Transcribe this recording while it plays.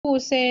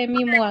nfuuse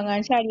mimwa nga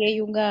nkyali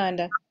e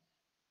Uganda.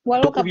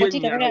 Waliwo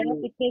kabotika kali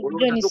akutte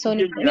Johnson.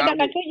 Nenda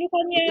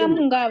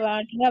katwejukanyamu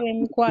ng'abantu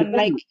ng'ab'emikwano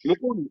like.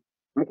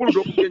 Mukulu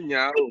okubye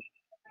nnyaalo.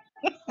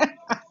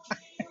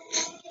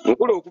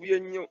 Mukulu okubye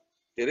nnyo.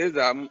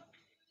 Terezaamu.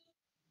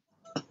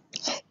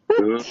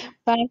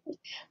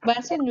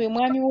 Bansonyiwe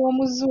mwami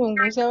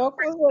w'omuzungu nsaba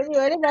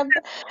kunsonyiwa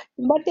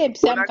mbadde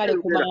empisaamu kale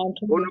ku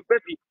bantu.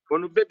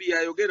 Ono baby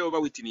yayogera oba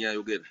Whitney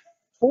yayogera?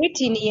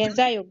 Whitney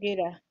yenza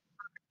ayogera.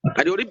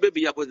 Kati oli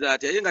baby yakoze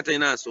atya ye nga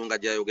talina nsonga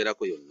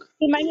gy'ayogerako yonna.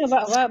 Simanyi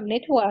oba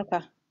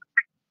netiwaaka.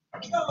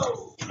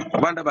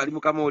 Abanda bali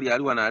mu kamooli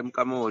ali wano ali mu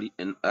kamooli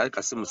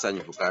alika si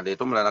musanyufu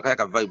kandeeta omulala kaya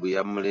ka vibe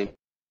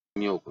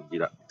yamulemye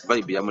okugira.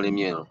 Vibe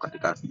yamulemye eno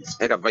katikati.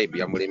 Eka vibe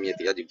yamulemye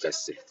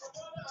teyagigasse.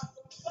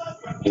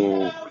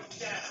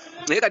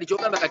 Naye kati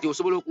kyogamba kati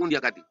osobola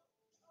okundya kati.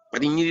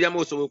 Kati nnyiriramu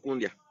osobola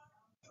okundya.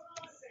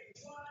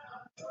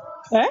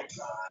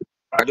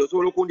 Kati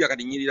osobola okundya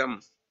kati nnyiriramu.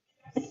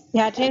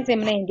 Ate nze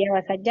mulenge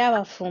abasajja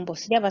abafumbo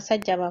sirya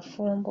abasajja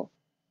abafumbo.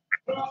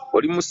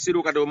 Oli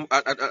musiru kati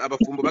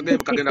abafumbo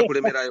bagenda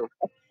kulemerayo.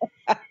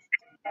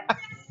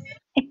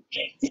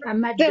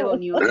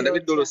 Andabe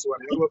dolose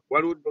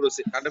waliwo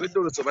dolose andabe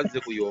dolose bazze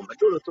kuyomba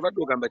dolose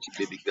badde ogamba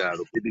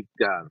kibebigaalo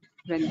bebigaalo.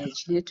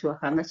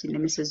 Kinetwaka nga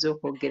kinemesezza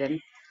okwogera.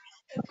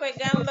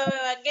 Kwegamba bwe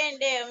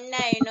wagenda eyo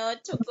munaye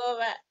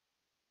n'otugoba.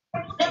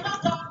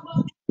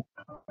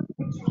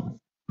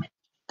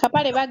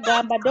 Kapale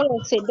bagamba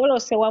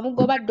dolose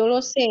wamugoba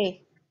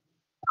dolose.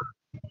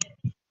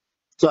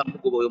 So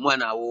amugoba oyo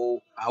mwana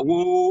awo.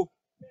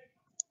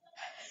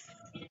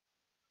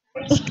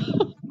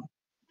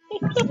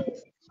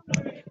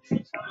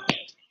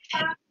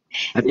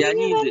 Kati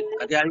anyize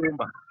kati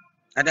ayomba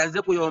kati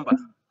azze kuyomba.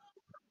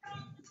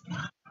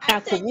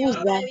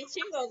 Akubuuza.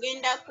 Biki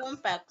ng'ogenda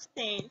kumpa ku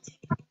ssente?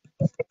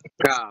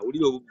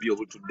 Uli obubbi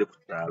obutudde ku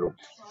kyalo.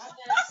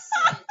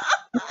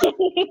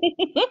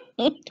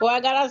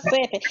 Twagala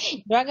ssente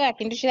twagala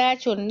kintu kirala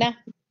kyonna.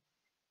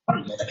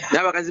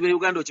 N'abakazi b'e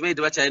Uganda okimanyi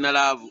tebakyalina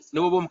laavu ne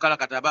bw'oba omukala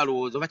kati aba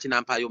alowooza oba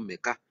kinampaayo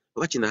mmeka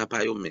oba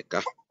kinampaayo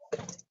mmeka.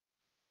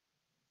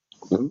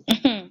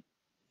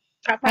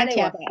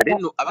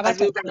 Abakazi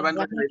b'e Uganda bandi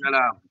balina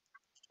laavu.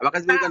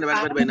 Abakazi b'e Uganda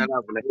bandi balina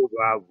laavu naye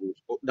obwavu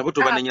nabo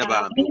tobanenya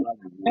bantu.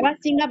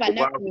 Abasinga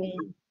banaku.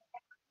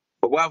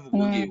 Obwavu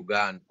bungi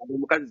Uganda.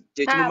 Omukazi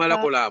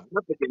kyekimumalako laavu.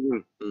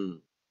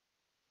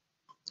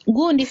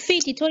 Gundi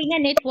fit tolina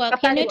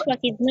network. Your network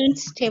is not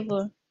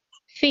stable.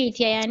 Fit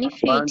yani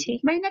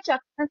fit. My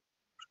network.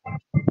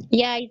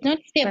 Yeah, it's not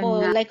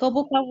stable. Like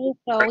obuka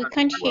we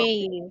can't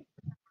hear you.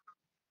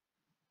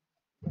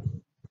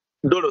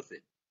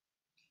 Dorothy.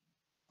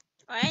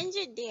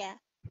 Wanjidya.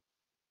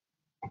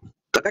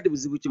 Kakati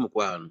buzibu ki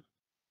mukwano?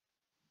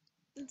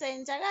 Nze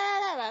njagala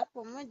laba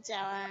ku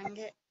mujja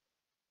wange.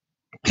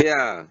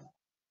 Yeah.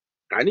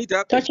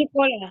 Anita.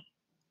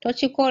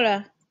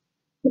 Tochikola.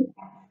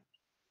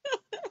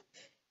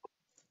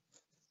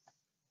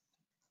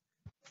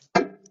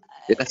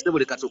 Leka sebo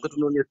leka soke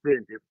tunoonye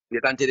ssente.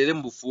 Leka nterere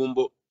mu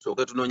bufumbo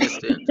soke tunoonye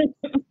ssente.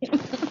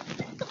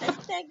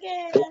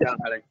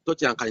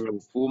 Tokyankalanya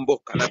bufumbo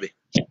kalabe.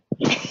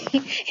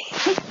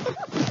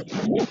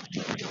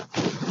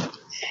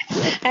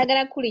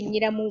 Agala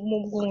kulinnyira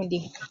mu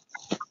gundi.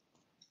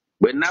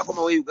 Bwe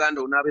nnaakoma we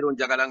Uganda onaabeera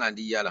onjagala nga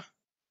ndi yala.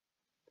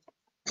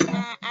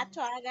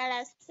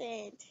 Atwagala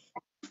ssente.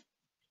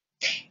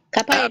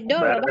 Kapale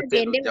ddoola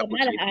bagende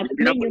Wamala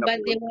afune ennyumba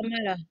ze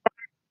Wamala.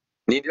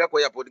 Nindira ku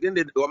airport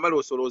gende Wamala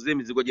osolooze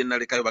emizigo gye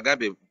nalekayo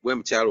bagambe bwe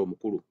mukyalo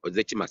omukulu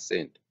ozze kima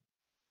ssente.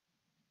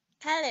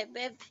 Kale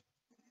baby.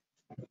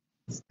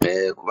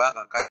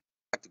 Kubanga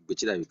kati gwe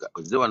kirabika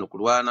ozze wano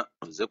kulwana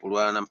ozze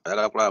kulwana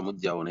ayagala kulaba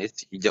mujjawo naye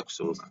kijja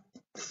kusoboka.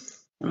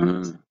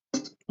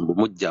 Mbu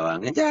mujja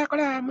wange njagala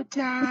kulaba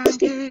mujja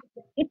wange.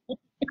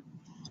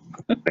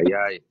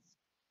 Kayaye.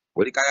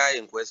 Oli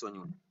kayaye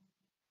nkwesonyiwa.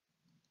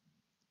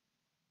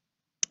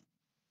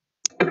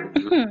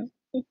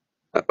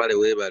 Kapale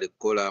weebale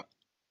kukola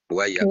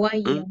waya.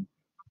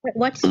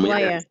 What's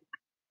wire?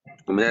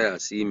 Omuyaya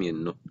asiimye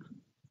nno.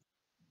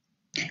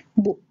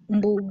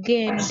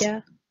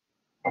 Mbugenda.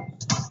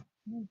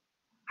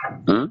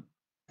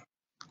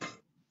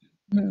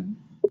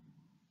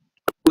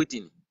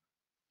 Whitney.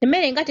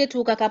 Emmere nga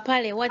tetuuka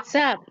Kapale. What's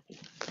up?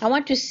 I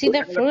want to see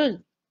the fruit.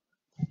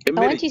 I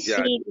want to see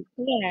it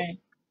here.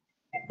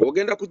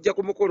 Ogenda kujja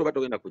ku mukolo oba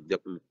togenda kujja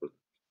ku mukolo?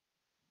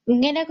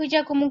 Ngenda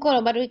kujja ku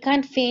mukolo but we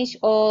can't finish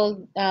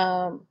all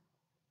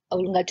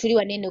nga tuli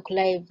wanene ku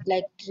live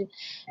like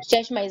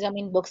tukyakimaliza mu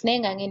inbox naye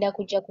nga ngenda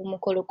kujja ku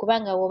mukolo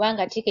kubanga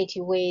bw'obanga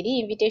tiketi weeri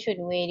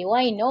invitation weeri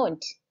why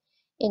not?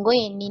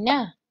 Engoye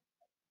nnina.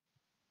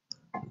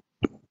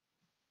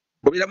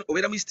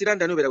 Obeera mu East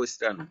London obeera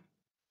West London?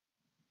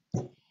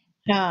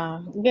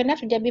 Byonna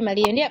tujja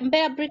bimalira.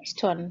 Mbeera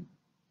Brixton.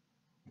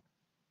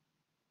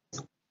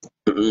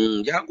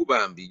 Jangu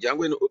bambi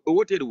jangu eno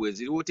hoteli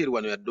weziri hoteli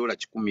wano ya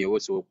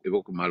 $100 oba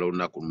okumala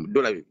olunaku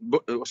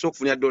osobola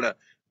okufunira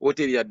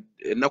hoteli ya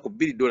ennaku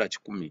 $2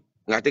 100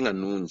 ng'ate nga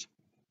nnungi.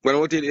 Bwana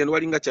hoteli eno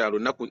walinga kyalo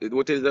naku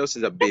hoteli zayo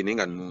siza bene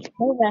nga nnungi.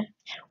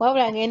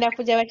 Wabula ngenda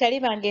kujja batali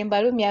bange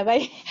mbalumi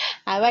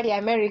abali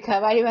America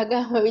abali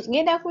bagamba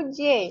ngenda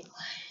kujja eyo.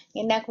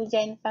 Ngenda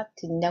kujja in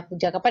fact ngenda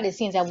kujja Kapale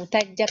sinza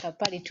butajja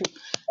Kapale tu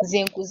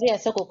nze nkuze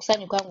yasooka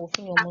okusanyuka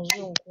ng'ofunye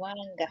omuzungu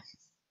wanga.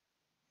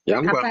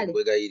 Yangu bwangu Kapale.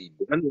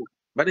 mbwegayiridde.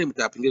 Bane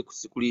mutapinge ku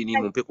sikulini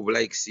mumpe ku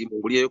likes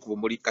munguliyeyo ku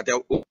bumuli kati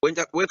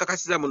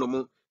wenkakasiza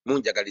muno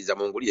munjagaliza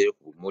munguliyeyo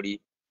ku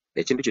bumuli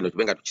ekintu kino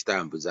tubenga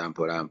tukitambuza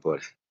mpola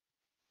mpola.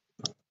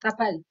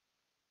 Kapale.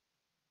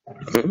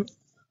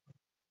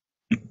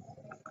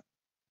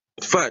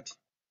 Fati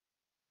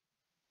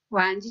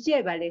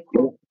Wanjije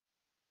baleko.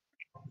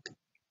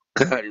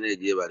 kali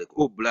neje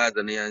baleko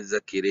brother ne yanza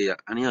Kerea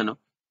ani ano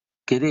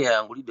Kerea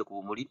yangulidde ku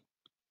bumuli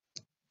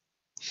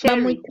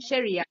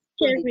Sherry ya.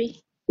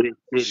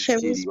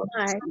 Sherry's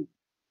wife.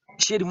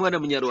 Sheri mwana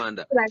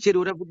munyarwanda Sheri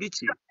uravuga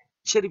iki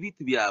Sheri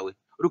bitu byawe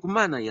uri ku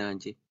mana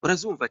yanje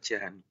urazumva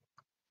cyane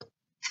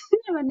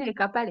Bane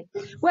Kapale.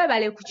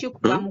 Webale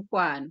kukikuba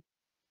mukwano.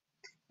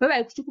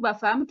 Webale kukikuba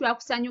famu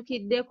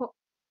twakusanyukiddeko.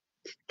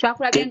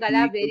 Twakulabye nga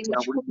lava eri mu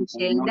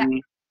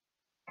 19.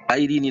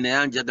 Irene naye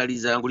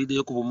anjagaliza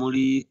anguliddeyo ku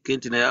bumuli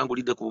Kenti naye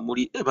angulidde ku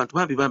bumuli bantu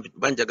bambi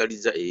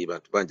banjagaliza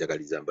bantu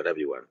banjagaliza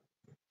mbalabye wano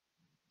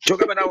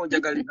kyogamba nawe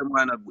onjagaliza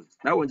mwana gwe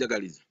nawe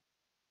onjagaliza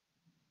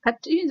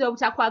Kati yinza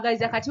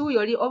obutakwagaliza kati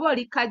wuyo oba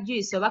oli ka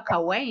juice oba ka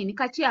wine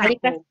kati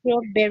Alika ako.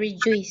 strawberry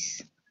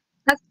juice.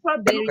 Ka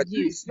strawberry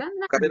juice.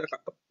 kabera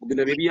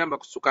bino bibiyamba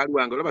ku sukaali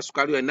wange olaba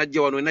sukaali wange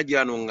najja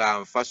wano nga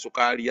nfa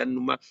sukaali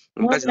yannuma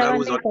omukazi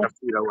n'alowooza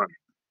watafiira wano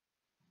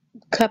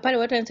Kapale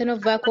watandise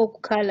n'ovaako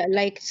okukala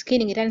like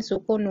skin etandise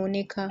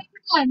okwonooneka.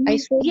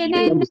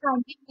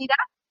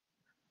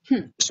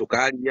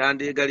 Sukaali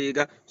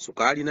yandeegaleega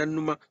sukaali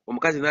nannuma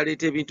omukazi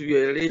n'aleeta ebintu byo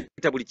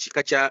yaleeta buli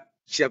kika kya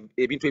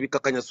ebintu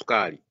ebikakanya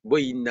sukaali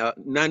boyi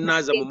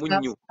nanaaza mu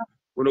munnyu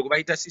guno gwe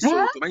bayita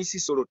sisoloti omanyi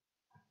sisoloti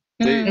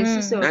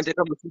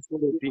nanteeka mu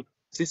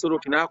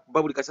sisoloti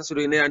nakuba buli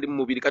kasasiro yena yandi mu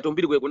mubiri kati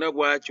omubiri gwe guna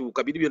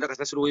gwakyuka biri byonna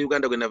kasasiro we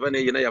Uganda gwe nava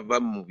naye yena yava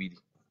mu mubiri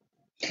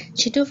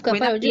kituufu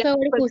Kapale ojjeka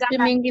wali ku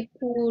swimming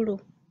pool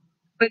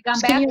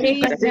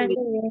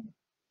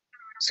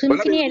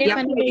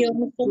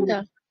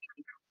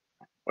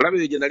olaba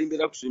eyo gye nali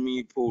mbeera ku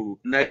swimming pool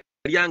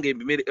nalyanga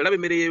emmere olaba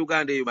emmere ye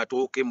Uganda eyo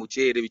matooke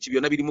muceere biki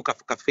byonna birimu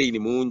kafeini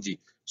mungi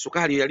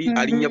sukaali yali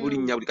alinnya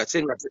bulinnya buli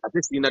kasenga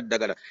ate sirina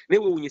ddagala naye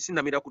wewunye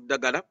sinamira ku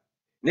ddagala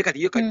naye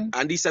kati ye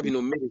andiisa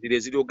bino mmere ziri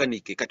eziri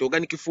organic kati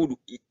organic food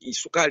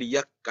sukaali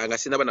yakka nga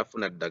sinaba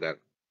nafuna ddagala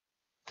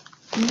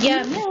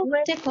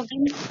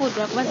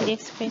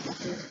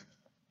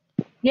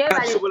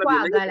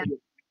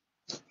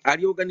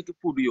ali organic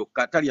food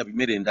yokka talya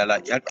bimere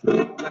endala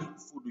organic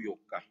food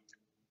yokka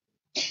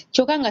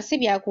kyokka nga si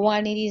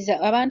byakuwaaniriza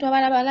abantu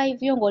abalaba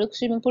live yo ng'oli ku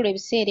swimming pool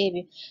ebiseera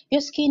ebyo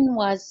your skin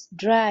was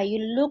dry you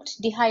looked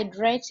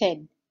dehydrated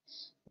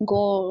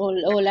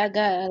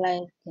ng'olaga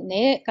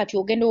naye kati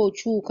ogenda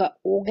okyuka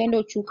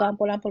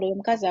mpola mpola oyo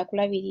omukazi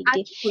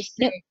akulabiridde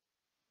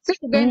si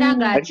kugenda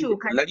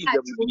ng'akyuka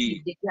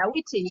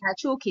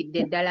akyukidde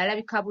ddala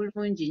alabika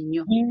bulungi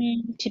nnyo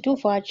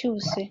kituufu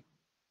akyuse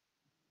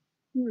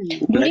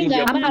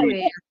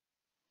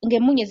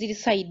ng'emmunye ziri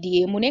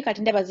sayidi emu naye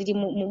kati ndaba ziri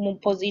mu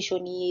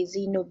position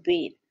ezirina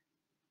obbeera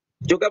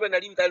kyogamba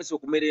nali ntandise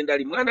okumera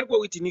endali mwana gwe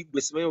witini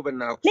gwe simanyi oba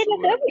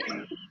naakusobola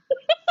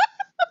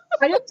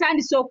wali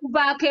otandise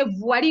okuvaako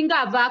evvu walinga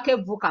avaako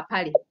evvu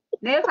Kapale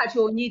naye kati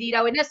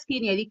onyirira wena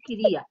sikini eri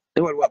kiriya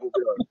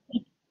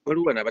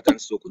waliwo bano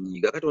abatandise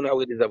okunyiiga kati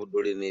onaaweereza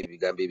buddole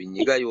n'ebigambo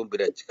ebinyiga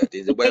yombera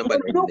kikati nze gwayamba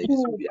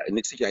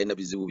sikyalina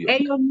bizibu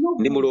byonna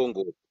ndi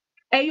mulongoofu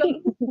eyo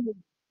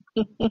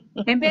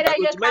embeera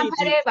ye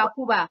Kampala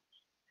ebakuba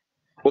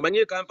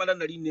omanye Kampala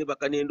nali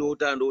neebaka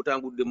nendoota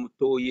ngudde mu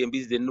ttooyi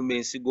embizi ennuma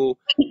ensigo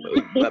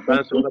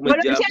bansongamu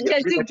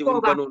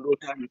ejjambu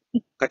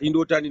kati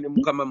ndootaani ne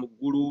mukama mu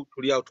ggulu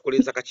tuli awo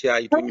tukoleeza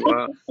kakyayi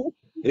tunywa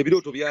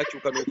ebirooto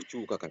byakyuka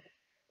n'okukyuka kati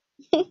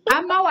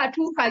amma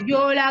watuuka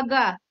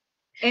gy'olaga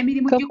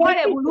emirimu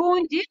gikole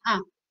bulungi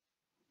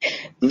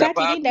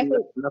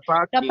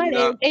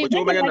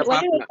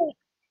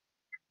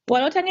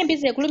waloota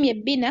ng'embizi ekulumya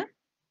ebbina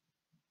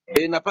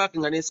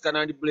napaakinga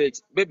n'escanner and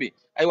brakes. Baby,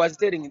 I was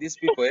telling these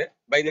people,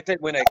 by the time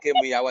when I came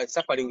here, I was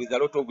suffering with a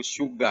lot of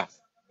sugar.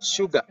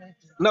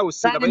 Now,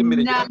 see, look at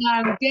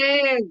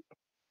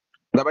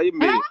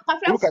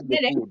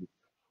the food.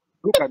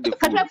 Look at the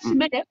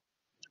food.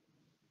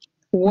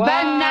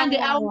 Banange,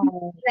 I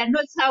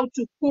know how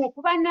to cook.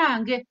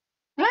 Banange.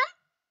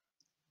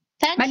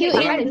 Thank you,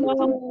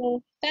 in-law.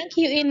 Thank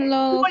you,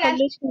 in-law, for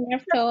looking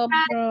after our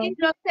bro.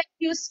 In-law, thank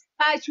you so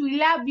much. We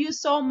love you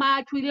so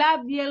much. We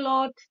love you a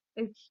lot.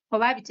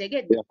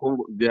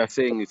 They are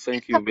saying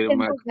thank you very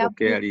much for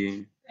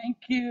caring. Thank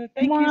you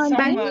so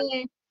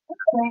much.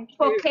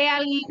 For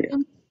caring.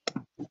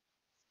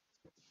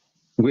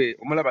 Gwe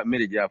omulaba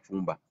mmere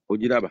gyafumba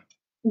ogiraba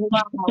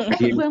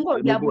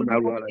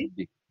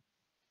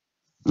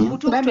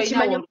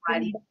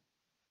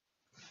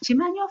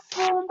kimanyi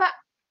ofumba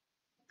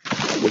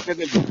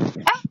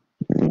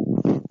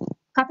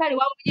Kapale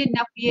wawulye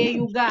ennaku ye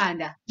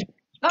Uganda.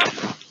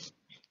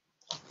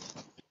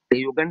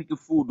 Organic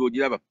food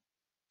ogiraba.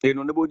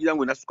 Eno ne bw'ogira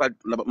ng'olina sukali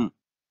tulaba.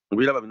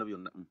 Obiraba bino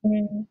byonna.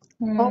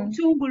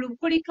 Obutungulu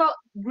kuliko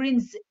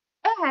greens.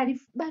 Ali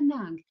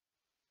bannange.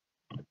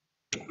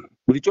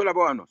 Buli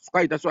kyolaba wano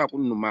sukali tasobola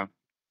kunnuma.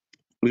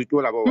 Buli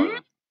kyolaba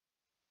wano.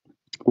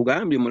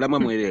 Kugambye mulamwa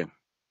mwerere.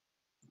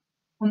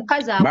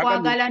 Omukazi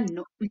akwagala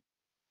nno.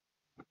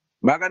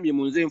 Bagambye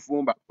munze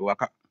enfumba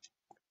waka.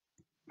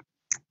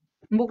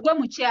 Mbugwe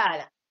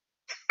mukyala.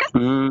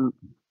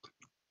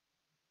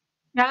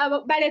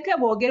 Baleke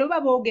boogere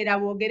oba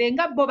boogere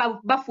nga bo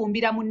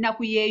bafumbira mu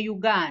nnaku ye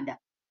Uganda.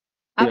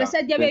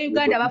 Abasajja b'e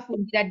Uganda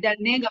bafumbira ddala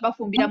naye nga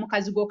bafumbira mu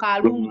kazigo ka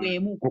lungu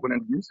emu.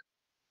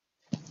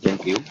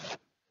 Thank you.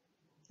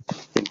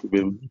 Thank you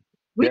very much.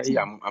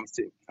 Yeah,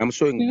 I'm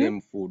showing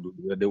them food,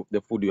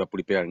 the food you are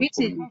preparing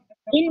for me.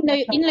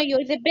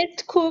 You're the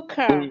best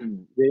cooker.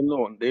 They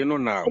know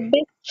now. The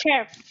best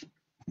chef.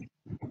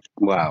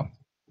 Wow.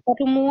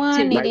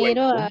 Katumuwane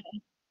lero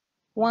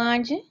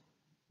wanje.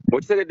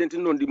 Okitegedde nti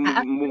nno ndi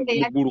muggulu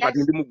kati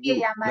ndi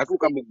muggulu.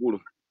 Natuuka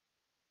muggulu.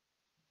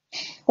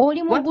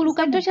 Oli muggulu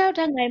kati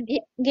tokyalota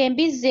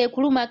ng'embizzi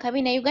ekuluma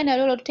akabina. Uganda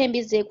lolo tuta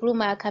embizzi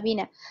ekuluma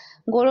akabina.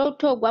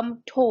 Ng'olota ogwa mu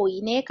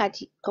ttooyi naye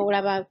kati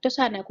olaba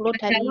tosaana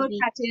kulota bibi.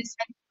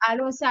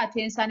 Alonse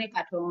atensa ne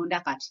Katonda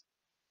kati.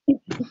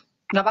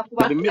 Nga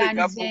bakuba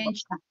pulaani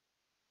z'enkya.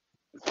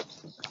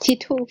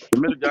 Kituufu.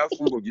 Emmere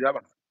gy'afumba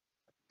ogiraba.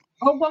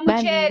 Ogwo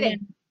muceere.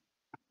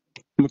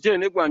 Muceere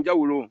ne gwa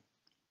njawulo.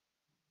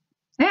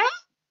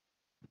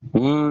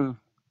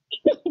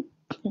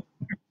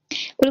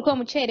 Kuliko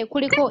omuceere,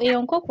 kuliko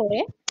eyo nkoko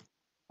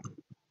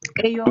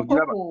eyo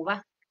nkoko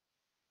oba.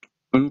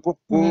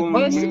 Nkoko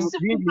nyingi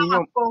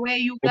nnyo.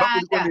 Oba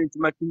kuliko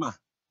n'enkimakima.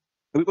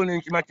 Kuliko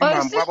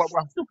n'enkimakima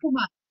mbwabwabwa.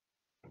 Sukuma.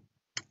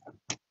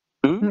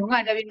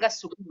 Nga binga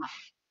sukuma.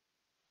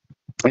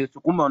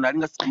 Sukuma ono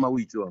alinga sukuma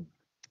wiiki ono.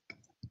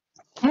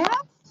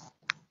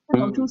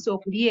 Otuuse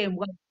okulya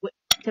embwa.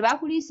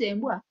 Tebakuliisa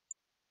embwa?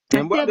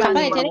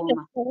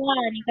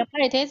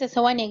 Kapale terese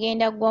sowaani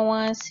egenda ggwa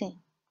wansi.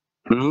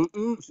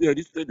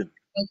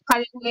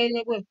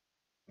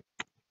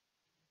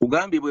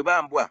 Kugambye bwe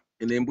bambwa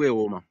eno embwa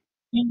ewooma.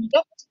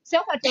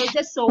 Sooka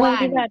teeze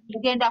sowaani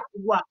egenda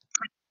kugwa.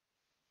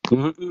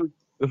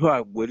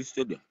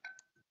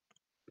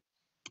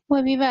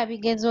 Bwe biba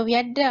bigezo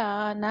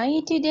byadda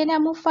nayitidde na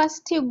mu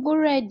fast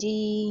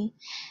guredi.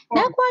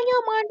 Nakwanya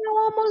omwana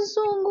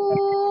w'omuzungu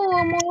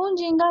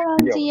omulungi nga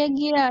lanti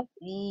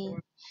y'egiraasi.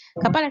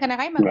 Kapale kana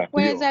kayima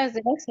kakweza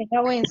ze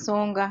basengawo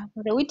ensonga.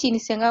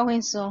 Witiinisengawo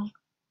ensonga.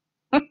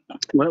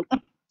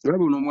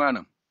 Olaba ono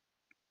omwana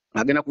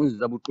agenda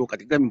kunziza buto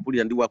kati gambye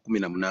mpulira ndi wa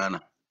 18.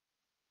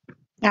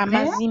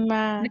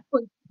 Amazima.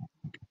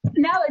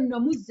 Naawe nno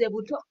muzze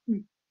buto.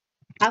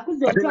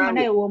 Akuze obuto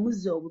naye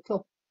w'omuzze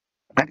obuto.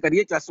 Kati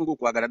ye kyasinga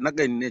okwagala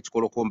nagenda nina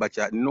ekikolokomba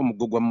nina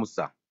omuggo gwa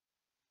Musa.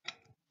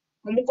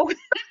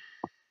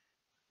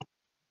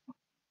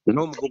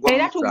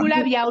 Era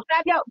tugulabyawo.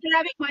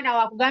 Tulabye mwana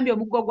wakugambye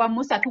omuggo gwa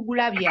Musa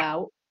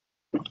tugulabyawo.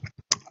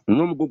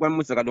 Nina omuggo gwa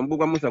Musa kati omuggo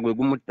gwa Musa gwe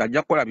gumu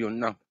tajja kukola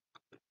byonna.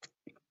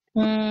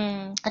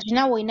 Kati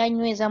naawe olina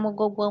nyweza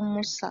muggo gwa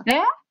Musa.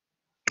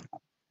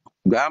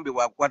 Gambe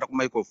bwakukwata ku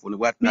microphone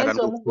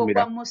bw'atinaagala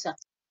okutumira.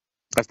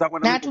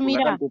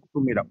 N'atumira.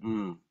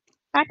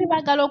 Ate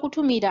baagala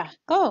okutumira.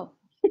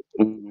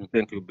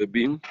 Thank you,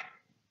 baby.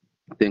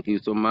 Thank you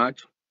so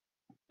much.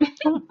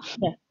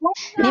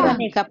 Niba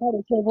ne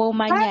Kapale ky'oba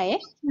omanya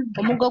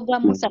omuggo gwa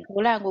Musa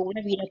kulanga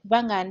ogulabira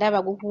kubanga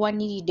ndaba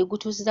gukuwaniridde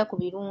gutuusiza ku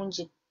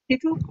birungi.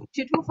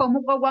 Kituufu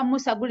omuggo gwa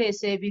Musa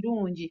guleesa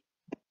ebirungi.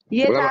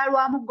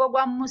 Yeetaalwa muggo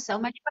gwa Musa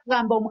omanyi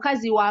bagamba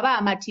omukazi waaba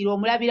amatira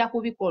omulabira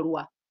ku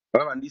bikolwa.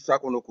 Baba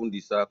ndisaako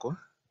n'okundisaako.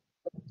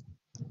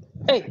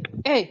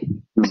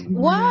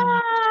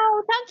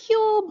 Wow, thank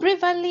you,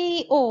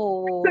 Bravely.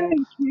 Oh,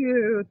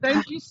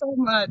 thank you so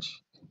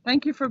much.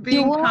 Thank you for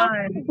being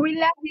kind. We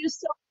love you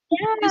so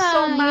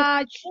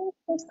much.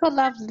 You're so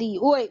lovely.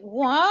 Wait,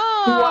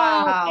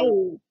 wow.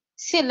 Hey,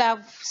 see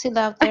love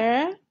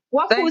there.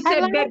 What who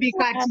said baby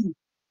Kati?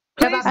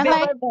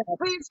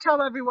 Please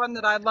tell everyone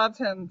that I love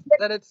him.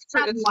 That it's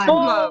true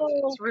love.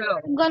 It's real.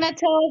 I'm gonna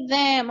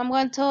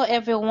tell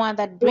everyone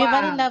that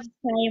Bravely loves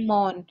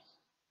Simon.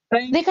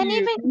 They can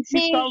even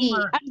say,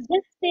 I'm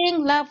just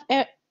saying love.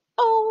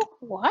 Oh,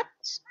 what?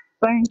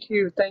 Thank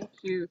you for telling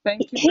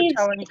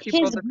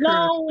people the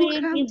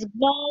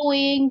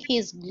truth.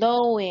 He's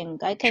glowing.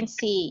 I can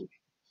see.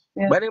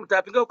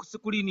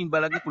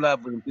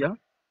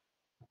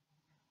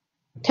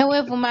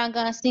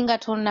 Tewevumanga nsinga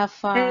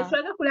tonafa.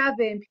 Swaga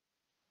kulava empi.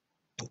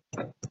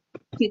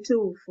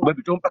 Kituufu.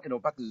 But don't pack it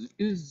up.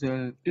 Is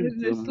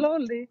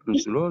slowly.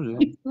 Slowly.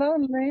 You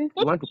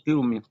want to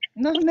kill me?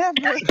 No, never.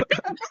 God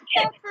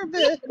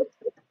forbid.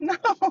 No.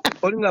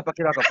 Only pack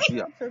it up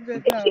here.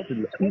 Forbid, no.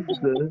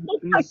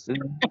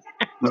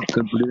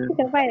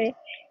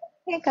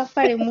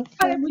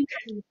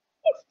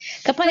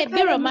 Kapale,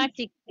 be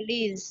romantic,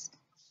 please.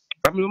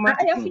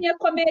 Yafunye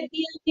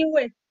comedian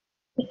we.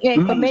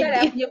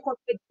 Comedian.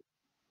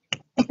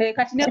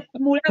 Kati ne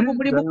mulavu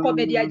muli mu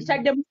comedy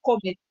agitadde mu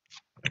comedy.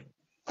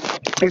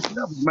 She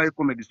loves my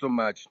comedy so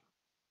much.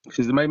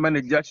 She's my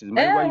manager. She's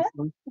my wife.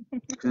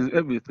 She's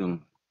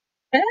everything.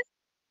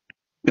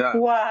 Yeah.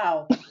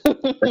 Wow.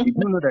 But did you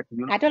know that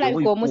I told the her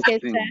way go you cook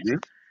Musesa. things, yeah?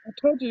 I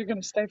told you you're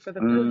going to stay for the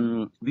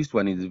food. This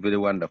one is very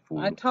wonderful.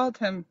 I told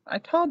him.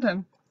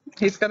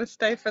 He's going to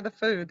stay for the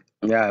food.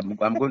 Yeah,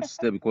 I'm going to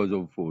stay because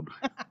of food.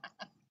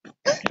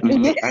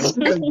 And the other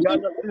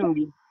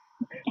thing,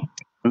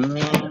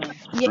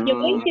 You're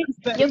going to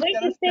stay He's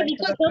gonna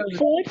because of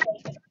food.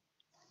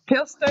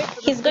 He'll stay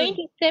for the He's going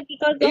food. to stay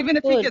because of Even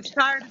if he food. gets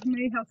tired of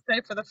me, he'll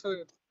stay for the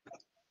food.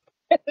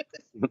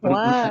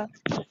 Wow.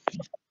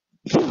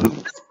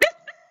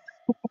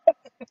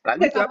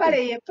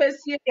 Kapale ye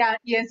fesi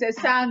yense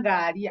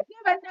sangalya.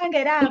 Bannange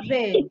era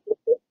ave.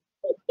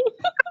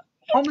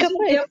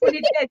 Omusajja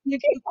yafunidde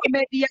ekintu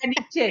comedian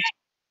kye.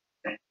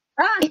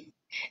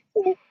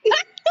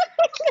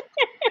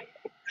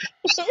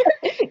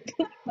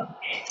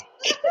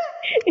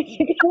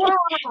 Wow.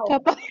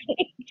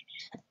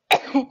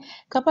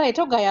 Kapale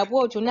togaya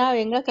bwotyo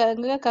naawe nga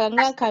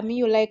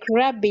kamiyu like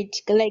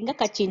rabbit, like nga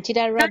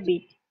kachinchira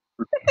rabbit.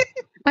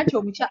 Anti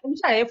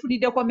omukyala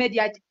yefunidde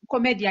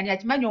comedian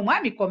akimanyi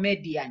omwami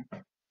comedian.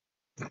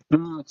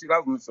 She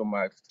loves me so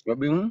much. She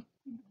loves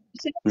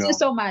you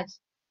so much.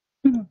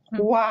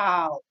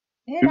 Wow.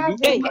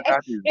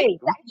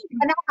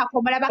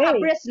 N'akakomo laba ka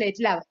bracelet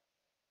laba.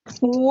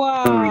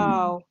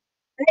 Wow.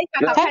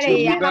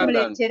 Kapale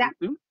yakamuleetera.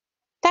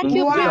 Thank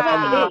you,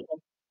 Kapale.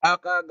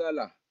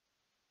 Akagala.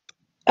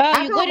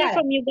 Oh, you got it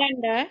from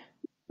Uganda?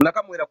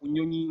 Nakamwera ku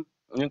nnyonyi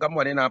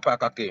nkamuwa ne nampa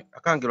akake.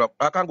 Akange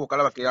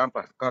okalaba ke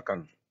yampa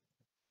kaakano.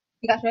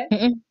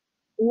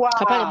 Wow.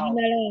 Kapale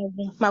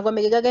munalaavu.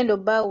 Magombe ge gagenda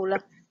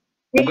obbawula.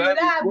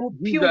 Love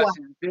pure.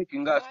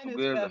 Taking us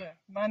together.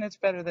 Mine is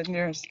better than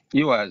yours.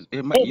 Yours.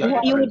 You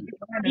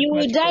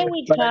will die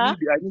with But her. I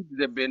need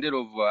the bandit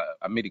of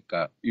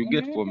America. You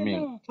get for me.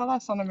 No, tell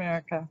us on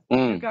America.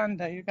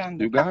 Uganda.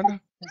 Uganda?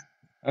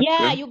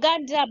 Yeah,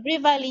 Uganda,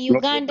 Bravely,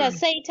 Uganda.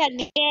 Say it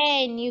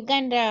again,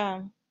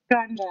 Uganda.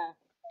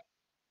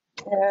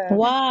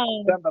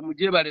 Wow. Gamba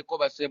mujebaleko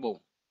basebo.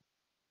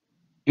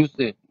 You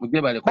say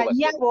mujebaleko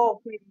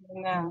basebo.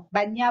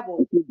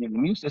 Banyabo.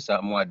 You say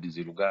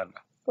samwadizi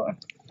Uganda.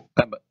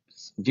 Gamba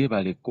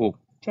jebaleko.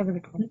 Gamba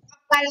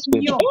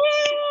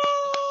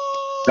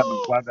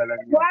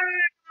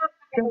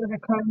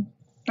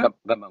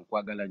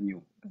nkwagala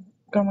nnyo.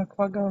 Gamba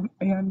nkwagala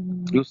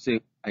nnyo. You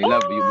say I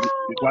love you.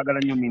 Nkwagala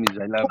nnyo means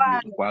I love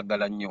you.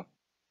 Nkwagala nnyo.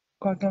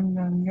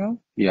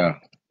 Yeah,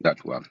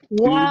 that one.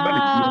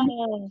 Wow.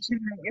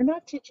 You're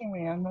not teaching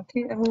me.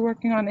 We're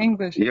working on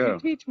English. If you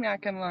teach me, I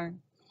can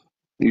learn.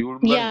 You will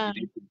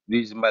manage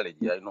this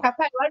marriage, I know.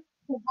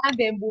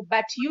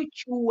 But you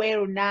chew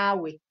well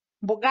nawe.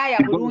 Mbugaya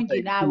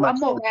bulungi nawe.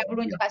 Wamma ogaya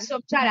bulungi kasi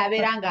omukyala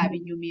abeera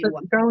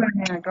ng'abinyumirwa.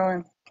 Go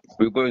in.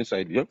 We go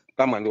inside, yeah?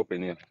 Come and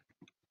open here.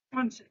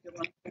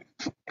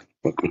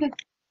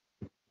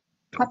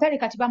 Kapale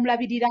kati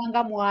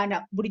bamulabiriranga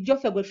mwana bulijjo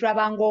ffe gwe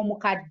tulabanga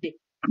omukadde.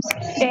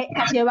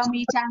 Kati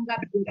bamuyitanga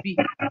bebi.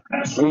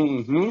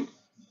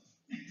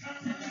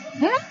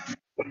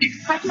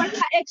 Kati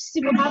walina ex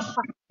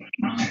bw'afa.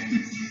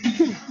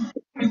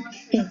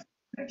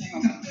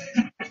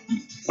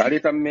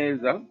 Aleta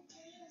mmeeza.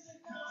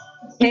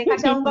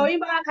 Kati awo nga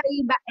oyimba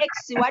akayimba ex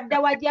wadda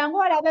wajja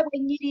ng'olabe bwe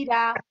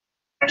nnyirira.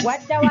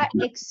 Wadda wa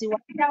ex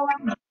wadda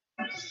wa.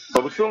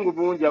 Obusungu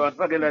bungi abantu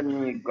bagenda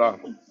nyiika.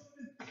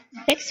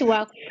 Ex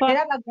wakufa.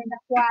 Era bagenda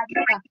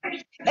kwata.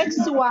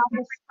 Ex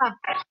wakufa.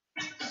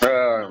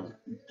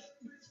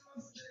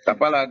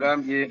 Kapale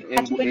agambye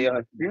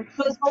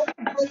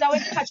oza we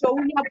kati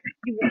owunya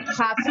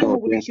kafimu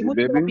buli kimu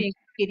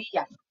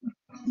topinkiria.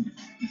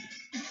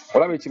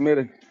 Olaba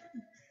ekimere.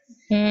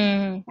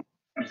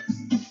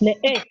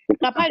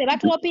 Kapale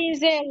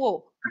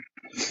batwopinzeewo.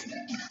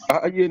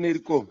 Yena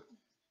eriko.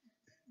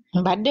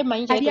 Mbadde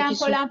manyi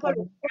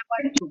kyekisuukamu.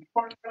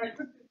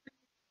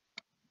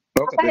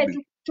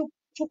 Kapale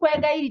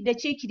tukwegayiridde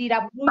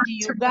kiikirira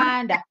bulungi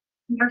Uganda.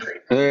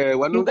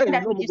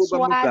 Uganda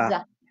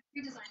tugiswaza.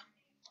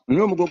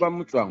 N'omugoga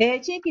mutwa.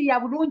 Kiikirira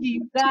bulungi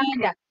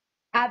Uganda.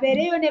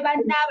 Abeereyo ne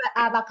bannaaba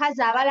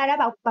abakazi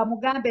abalala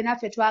bamugambe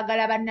naffe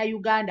twagala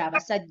bannayuganda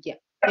abasajja.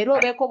 Era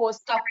obeeko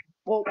b'osika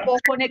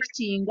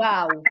okonekitinga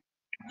awo.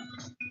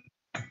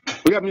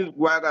 Oya music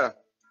gwagala.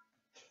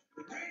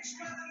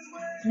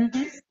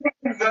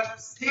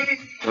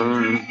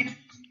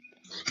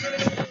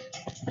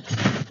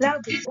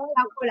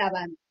 Yakola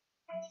bano.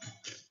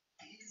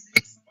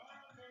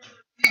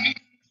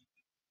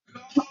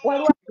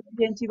 Waliwo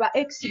nti ba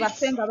ex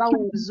baffe nga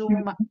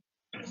bawuzuuma.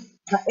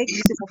 Ba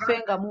ex muffe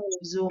nga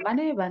muwuzuuma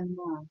naye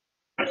banna.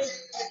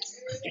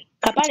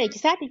 Kapale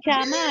ekisaati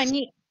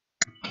ky'amaanyi.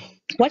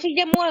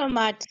 Wakiggye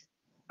Walmart.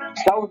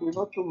 Sound is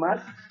not too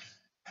much.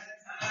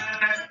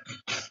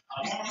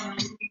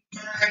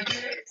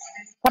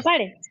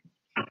 Kapale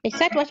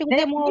ekisaati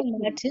wakiguze mu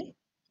Walmart.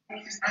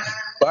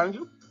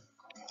 Banju?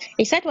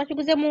 Ekisaati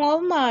wakiguze mu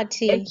Walmart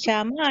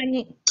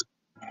ky'amaanyi.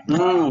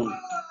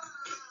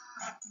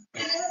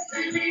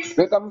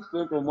 Teka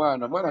musente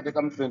mwana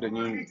teka musente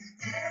nyingi.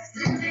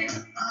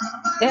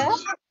 Eh?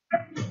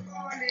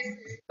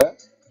 Eh?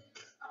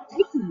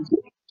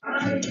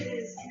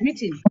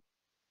 Meeting.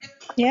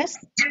 Yes.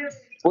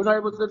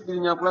 Ona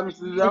bosedinya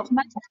kulamisiza.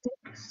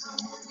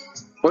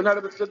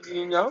 Ona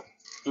bosedinya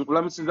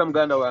kulamisiza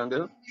muganda wange.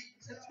 No,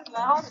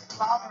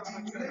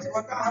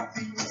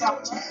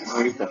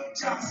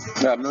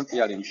 I'm not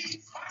hearing.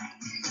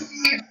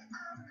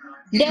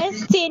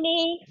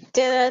 Destiny.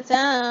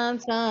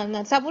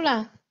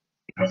 Sabula.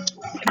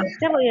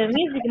 Sabo yo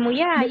music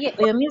muyaye.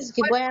 Yo music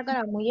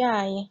gwayagala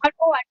muyaye.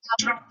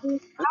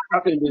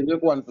 Akendeze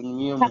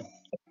kwantunyemu.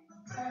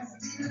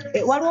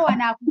 Waliwo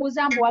wano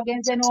akubuuza mbu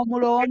wagenze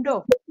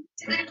n'omulondo.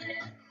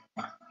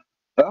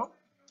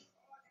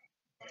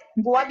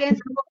 Mbu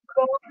wagenze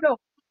n'omulondo.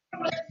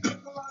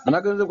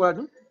 Anagenze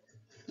kwatu?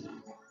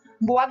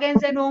 Mbu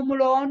wagenze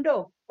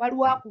n'omulondo.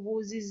 Waliwo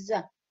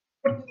akubuuzizza.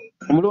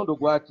 Omulondo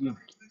gwaki?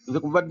 Nze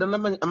kuva dda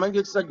amanyi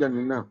ekisajja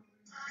nina.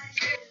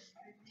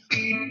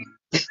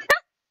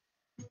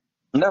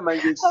 N'amanyi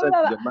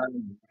ekisajja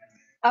mangi.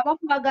 Abamu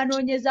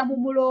baganoonyeza mu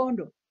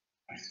mulondo.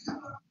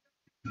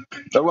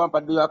 Waliwo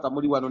ampaddeyo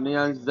akamuli wano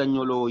neyanziza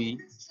nnyo looyi.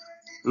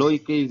 Looyi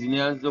Kezi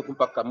neyanziza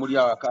okumpa akamuli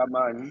awo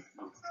ak'amaanyi.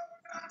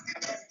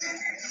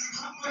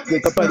 Gwe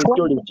Kapale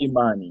story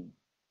kimani.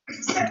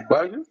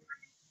 Wali?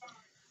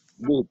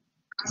 Gwe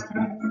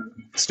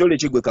story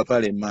kigwe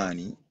Kapale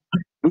mani.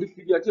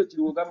 Ndikijja kye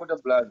kiriwo gamoda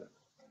blaza.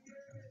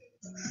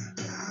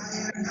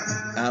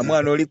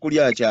 Mwana oli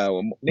kulya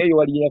kyawo. Neyo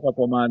wali yaka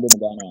komando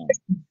mugana.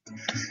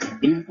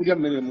 Ndikulya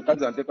mmere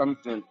mukazi anteka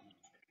musente.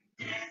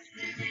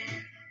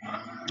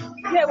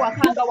 Ye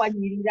wakanga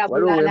wanyirira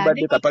Waliwo bulala.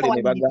 wembadde Kapale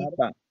ne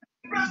bagamba.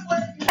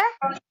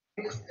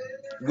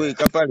 Gwe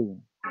Kapale.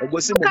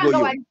 Ogwo si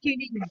mugoyo.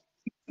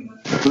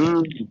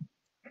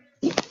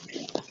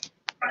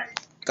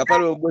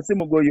 Kapale ogwo si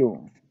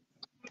mugoyo.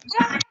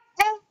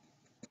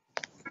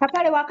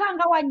 Kapale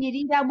wakanga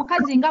wanyirira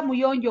mukazi nga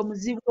muyonjo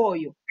muzibu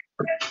oyo.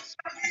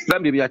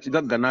 Gambye bya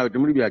kigagga naawe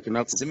temuli bya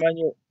kinaku.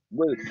 Simanyi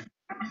gwe.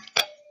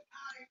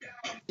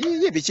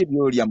 Iye biki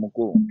byolya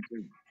muko.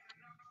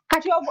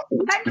 Kati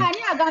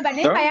ani agamba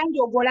naye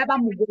Mayanja ogolaba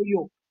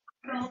mugoyo.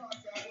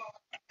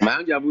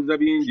 Mayanja abuuza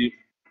bingi.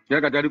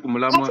 Naye kati ali ku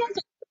mulamwa.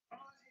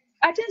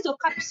 Ate ezo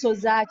kapiso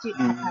zaaki?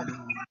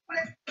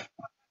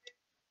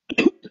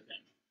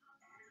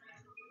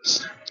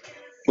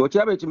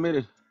 Okyaba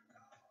ekimere?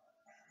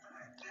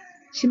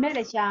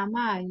 Kimere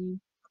ky'amaanyi.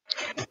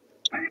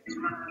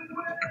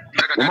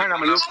 Omwana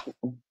amanyi.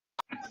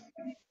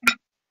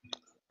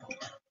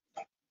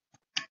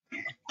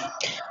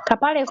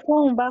 Kapale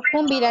fumba,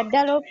 fumbira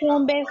ddala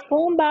ofumbe,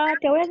 fumba,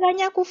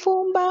 teweganya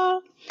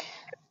kufumba.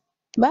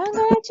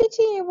 Banga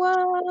ekitiibwa.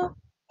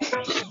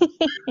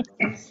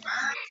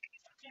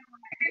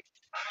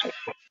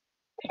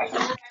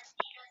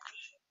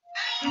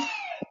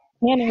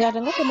 Yani ngati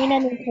ngakumina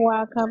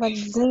nikuwaka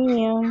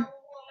badziya.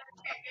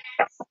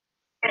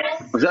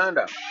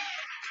 Zanda.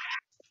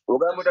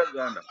 Ogamba ta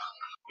Zanda.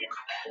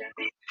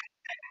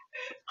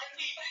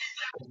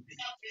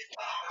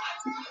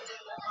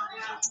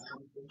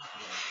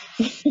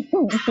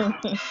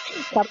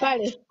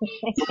 Kapale.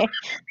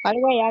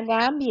 Waliwo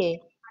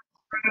yagambye.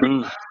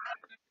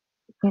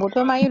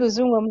 Mbutomanyi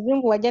luzungu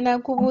omuzungu wajja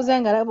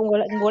nakubuuza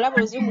ng'olaba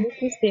oluzungu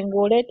lukuse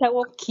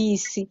ng'oleetawo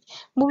kiisi.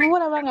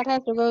 Bw'olaba nga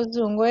tasobola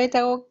oluzungu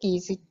oleetawo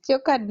kiisi.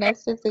 Kyokka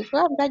nasese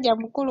kuba musajja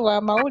mukulu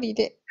wa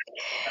mawulire.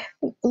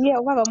 Ye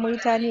oba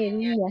bamuyita ani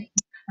erinnya.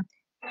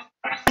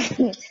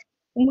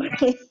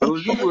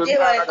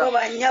 Yebaleko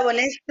bannyabo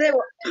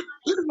n'essebo.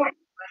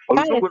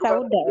 Kale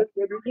Sauda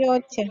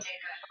yotya.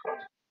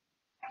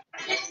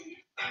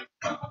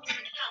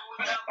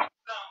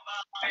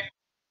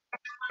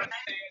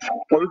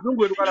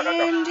 Oluzungu lukala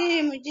kata.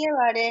 Ndi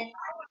mujebale.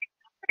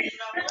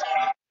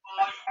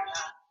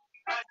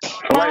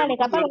 Kale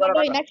Kapale badde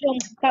olinakyo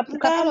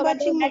Kapale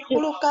badde olinakyo.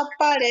 Mukulu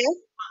Kapale.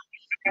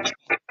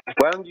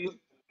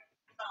 Wangi.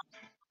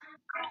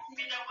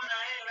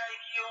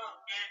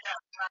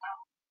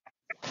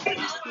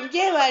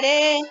 Mujebale.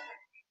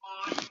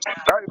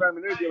 Kale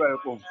bamene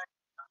jebaleko.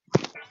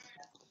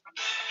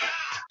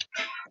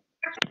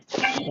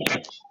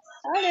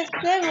 Ale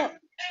ssebo.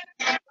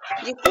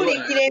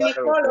 Gikulikire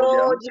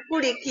emikolo,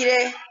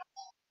 gikulikire.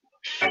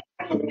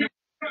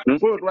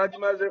 Enkolo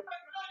twagimaze.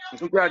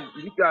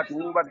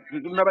 Gikyatuwumba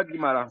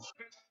tetunnabagimala.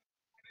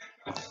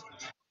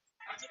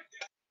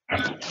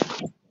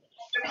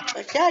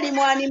 Bakyali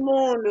mwani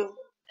mundu.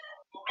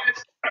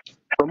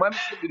 Omwami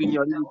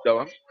Sigirinya ali ludda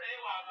wa?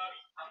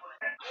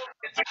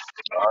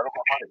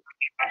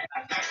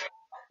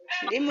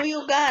 Ndi mu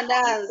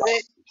Uganda nze.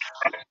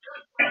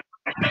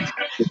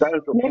 Kale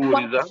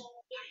tokuwuliza.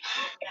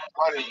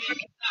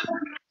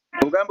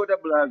 Ogamba ota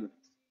bulaga.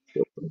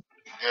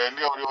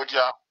 Ndi oli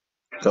otya?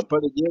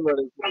 Kapale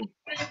jebaleko.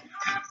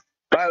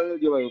 Kale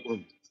jebaleko.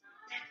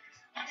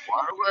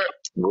 Walugwe.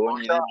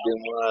 Ng'onyiridde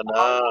mwana.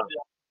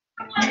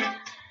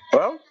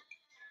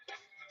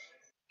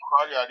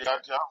 Kwali ali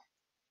atya?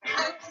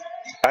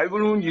 Ali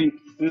bulungi.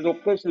 He's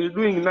okay. He's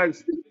doing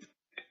nice.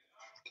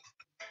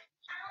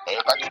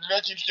 kati nina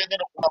ekintu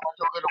kyengenda okugamba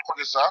kyogenda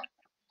okukozesa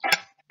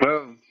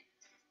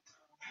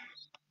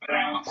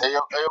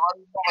eyo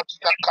balina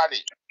bakita kale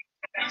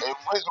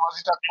ezo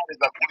bazita kale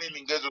za green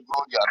ngezo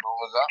zolya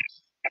ndowooza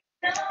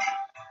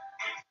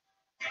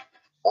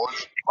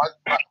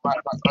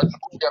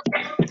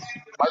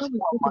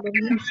bazikuwa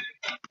mashini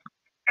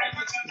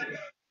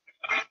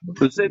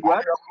You said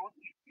what?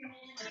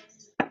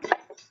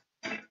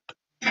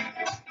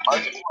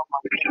 bazikuwa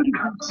mashini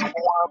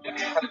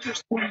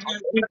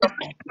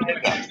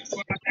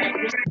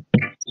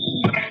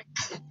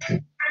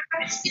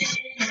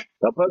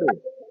Kapale,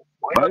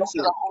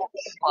 maisha.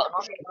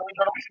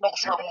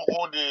 nokusula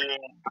mugundi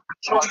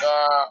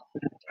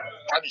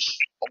panish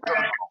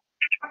omutonotono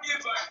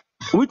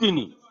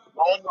Witini.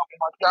 nonywa ku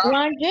makya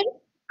Wanje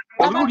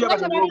abantu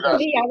batabali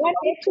kiriya wa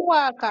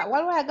netiwaaka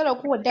waliwo ayagala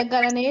okuwa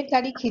eddagala naye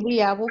tali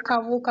kiriya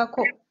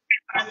abuukabuukako.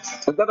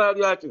 Eddagala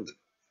lyaki?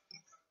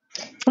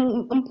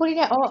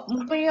 Mpulira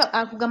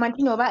akugamba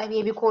nti oba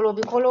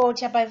ebikolo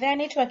otya but their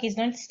network is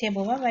not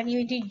stable oba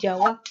bali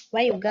lijjawa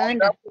wa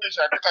Uganda.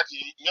 ate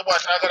kati ye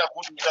bw'ataagala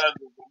kuwulira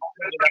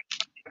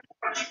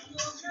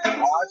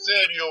ate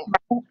ebyo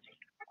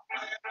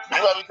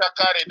naye babita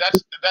kale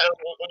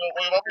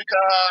oyo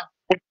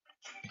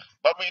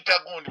bamuyita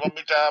gundi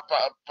bamuyita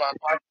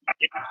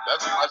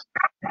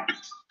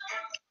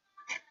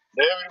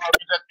naye biri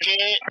babita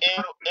KLAE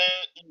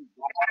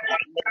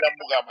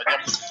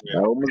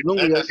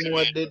Omuzungu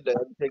yamuwadde dda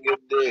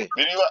yabitegedde.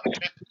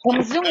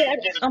 Omuzungu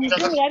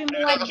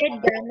yabimuwadde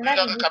dda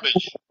biraga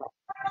cabbage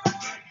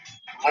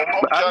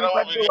omukyala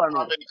wa biri mu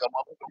America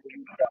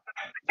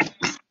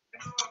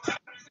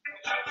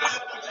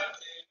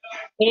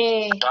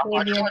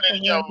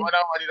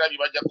balirabye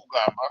bajja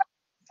kugamba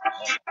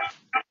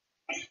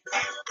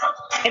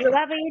ebyo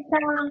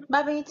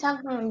babiyita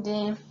gundi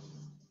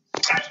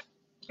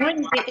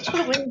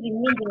ekikulu bulungi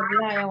nnyingi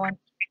ebulaaya wano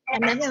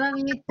nabyo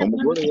babiyita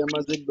Omugole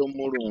yamaze dda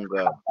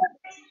omulunga.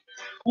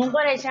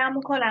 omugole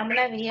ekyamukola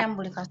amulabirira mu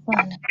buli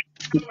kaseera.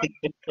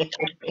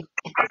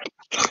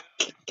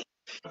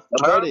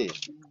 Kapale,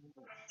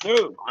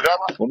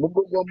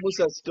 omuggo gwa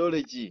Musa sitole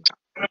ki?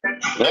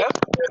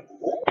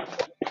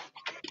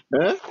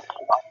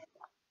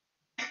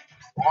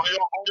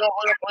 oyo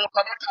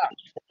kabaka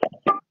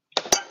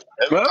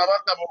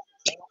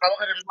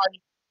kabaka tebimanyi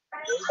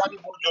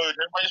bujo oyo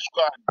tebimanyi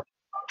sukaani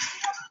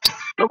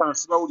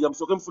Sibawulira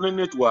musooke mufune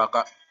network.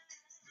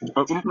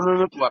 Mufune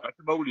network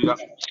sibawulira.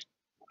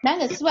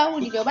 Nange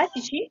sibawulire oba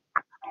kiki?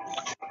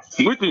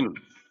 Witini.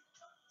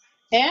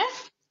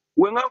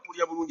 We nga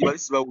mpulira bulungi bali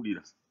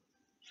sibawulira.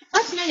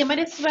 Ati nange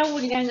mbadde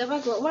sibawulira nga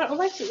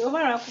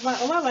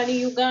oba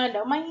bali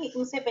Uganda omanyi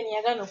Museveni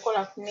yagaana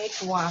okukola ku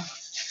network.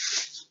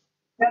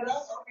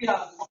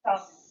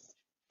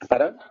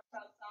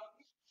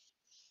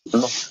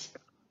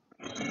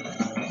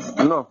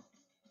 No.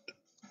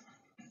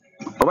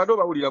 Obadde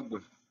obawulira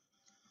gwe?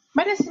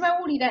 Mbadde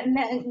sibawulira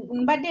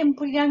mbadde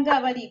mpulira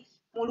ng'abali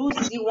mu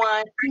luzzi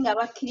wansi nga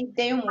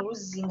bakkiriddeyo mu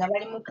luzzi nga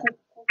bali mu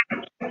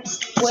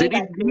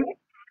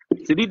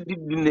Siridi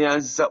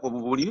neyanzisa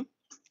obubuli.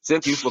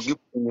 Thank you for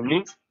gifting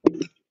me.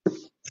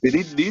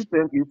 Siridi,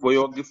 thank you for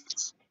your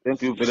gifts.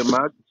 Thank you very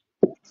much.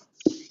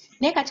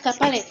 naye kati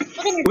Kapale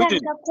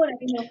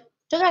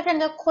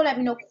togenda kukola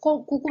bino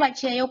kukuba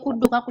kyeyo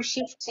kudduka ku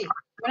shift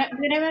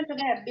byonna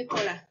togenda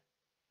bikola.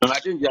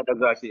 Ate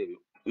njagaza ate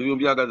ebyo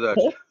byagaza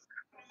ate.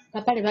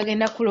 Kapale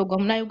bagenda kuloga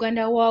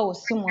Munnayuganda waawo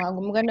si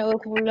mwangu muganda we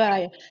ku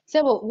Bulaaya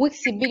sebo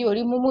weeks 2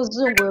 oli mu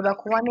muzungu we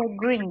bakuwa ne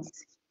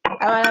greens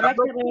abalala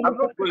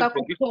batebeemukutuka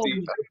ku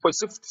COVID.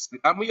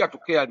 I'm here to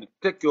care and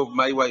take care of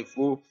my wife,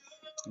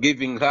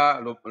 giving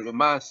her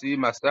romance,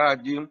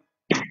 massage,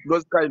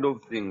 those kind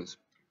of things.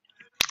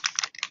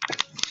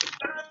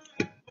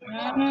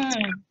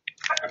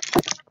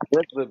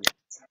 Yes, baby.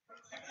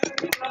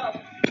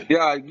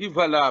 Yeah, I give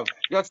her love,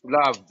 just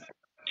love.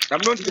 I'm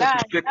not here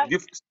to take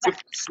gifts.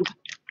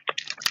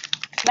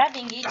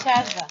 Loving each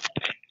other.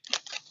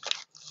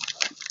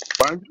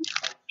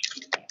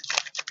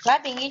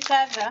 Loving each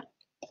other.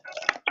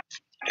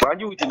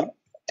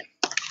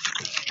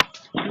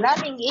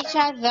 Loving each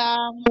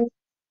other.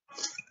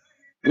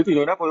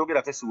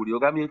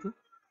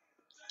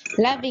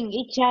 Loving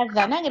each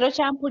other. Nange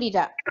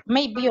lokyampulira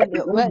maybe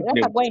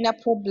laka gwalina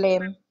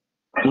problem.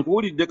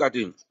 Nkuwulidde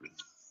kati.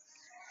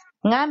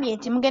 Ngambye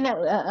nti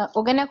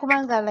ogenda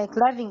kubanga like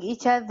loving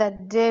each other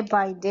day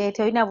by day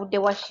tolina budde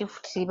wa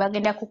shift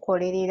bagenda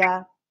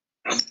kukolerera.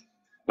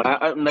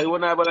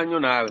 Nayibonaabona nnyo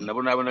naawe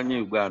nabonaabona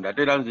nnyo Uganda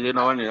ate era nzire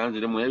nawane era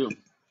nzire mu ebyo.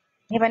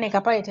 Eba ne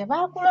Kapale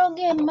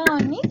tebaakuloga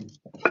emmaani.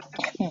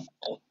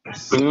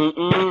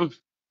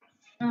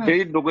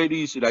 Eriddo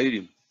gweri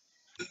Isirayiri.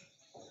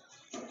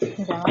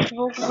 Abantu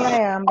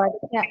b'okubulaya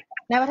mbalya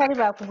n'abatali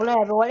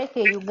baakubulaya bewaleka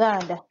e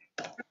Uganda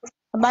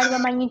baali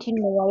bamanyi nti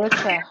nno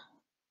wayokya.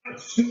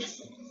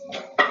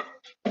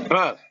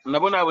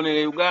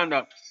 Nabonaabonera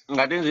Uganda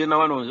ng'ate nzire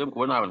nawano nze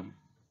mukubonaabona.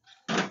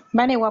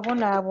 Bane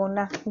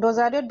wabonaabona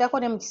ndowooza ali oddako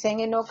ne mu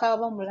kisenge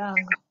n'okaaba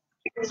omulanga.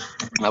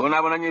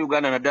 Nabonaabona nnyo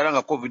Uganda naddala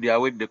nga COVID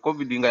awedde,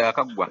 COVID nga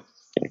yakaggwa.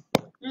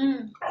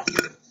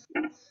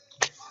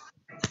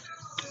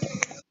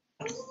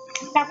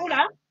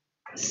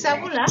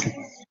 Sabula.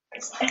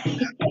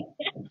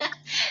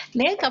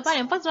 Naye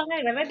Kapale mpozzi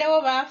wange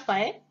babaddewo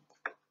baafa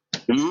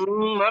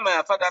Mama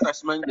yafa taata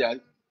simanyi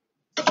gyali.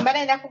 mbadde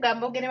ngenda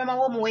kugamba ogende mama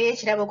wo omuweeyo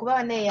ekirabo kuba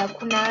wanne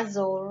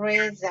yakunaaza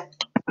olweza.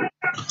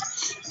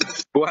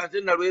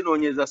 Lwanze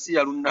nalwenoonyeza si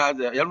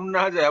yalunaaza.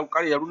 Yalunaaza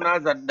kale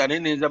yalunaaza dda naye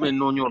nenzamu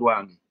ennoonya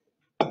olwange.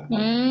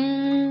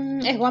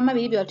 Wamma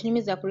biri bye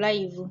watunyumiza ku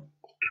live.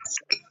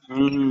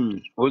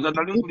 Olowooza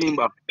nali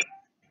nkulimba.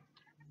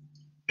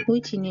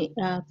 Which ni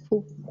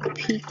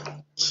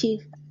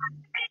piki.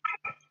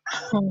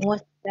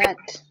 What's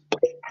that?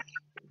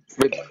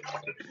 But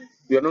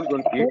you are not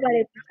going to eat?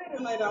 Webale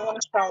Later, I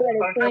want to shower.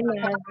 So I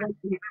kwenaaza.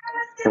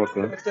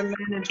 Okay. have to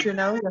manage, you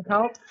know, your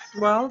health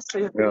well, so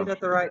you have to Yeah. eat at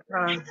the right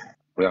time.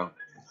 Yeah.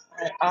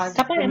 I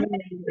Kapale, the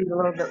meeting will be a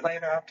little bit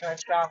later after I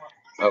shower.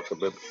 Okay,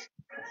 baby.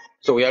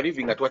 So we are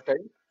leaving at what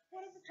time?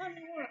 Whatever time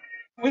you want.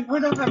 We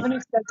don't have any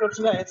schedule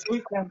today. It's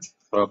weekend.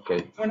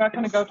 Okay. We're not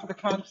going to go to the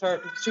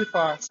concert. It's too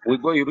far. We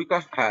go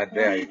Eureka hard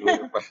there.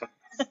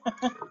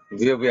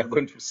 We are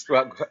going to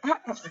struggle.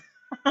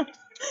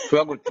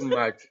 Struggle too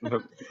much.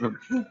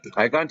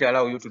 I can't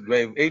allow you to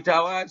drive 8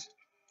 hours.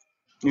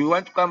 You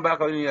want to come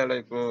back and you're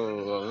like,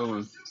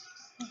 oh.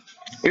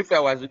 If I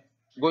was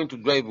going to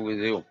drive with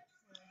you,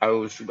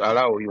 should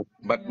allow you.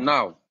 But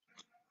now,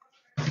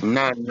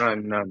 no. Nah,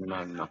 nah,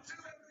 nah. No.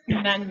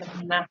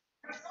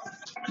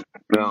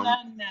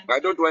 Nah, nah. I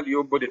don't want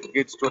your body to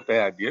get so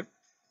tired, yeah?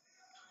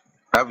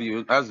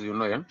 As you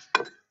know, yeah?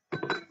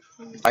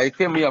 I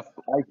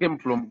came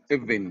from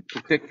heaven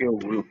to take care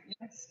of you.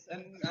 Yes,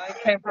 and I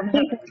came from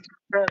heaven to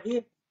take care of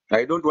you.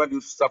 I don't want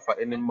you to suffer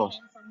anymore. I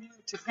came from you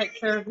to take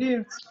care of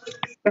you.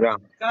 Yeah.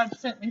 God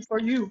sent me for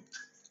you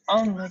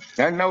only.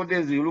 And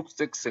nowadays you look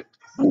sexy.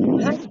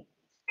 Hey,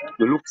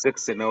 You look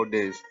sexy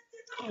nowadays.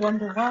 I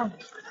wonder why.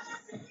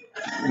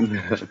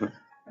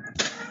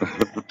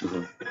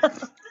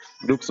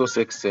 Look so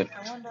sexy.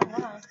 I wonder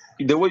why.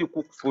 The way you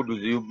cook food with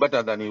you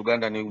better than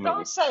Ugandan women.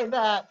 Don't say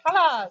that.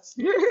 Halas.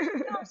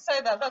 Don't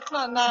say that. That's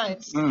not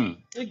nice.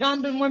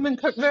 Ugandan women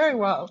cook very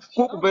well.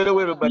 Cook very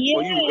well, but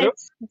for you, eh?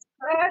 yes.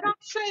 Don't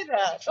say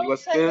that. You Don't are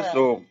say that.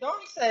 so.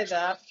 Don't say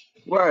that.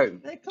 Why?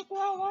 They cook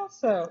well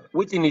also.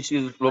 Whitney,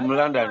 she's from I don't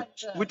London. like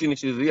that. Whitney,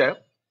 she's here.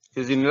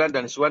 She's in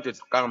London. She wanted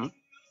to come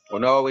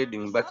on our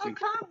wedding, but Oh,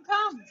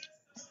 come.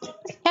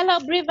 Hello,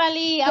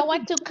 Brivali. I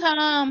want to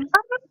come.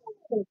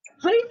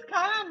 Please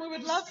come. We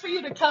would love for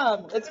you to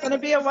come. It's going to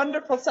be a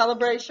wonderful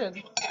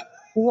celebration.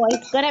 Well,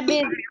 it's gonna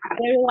be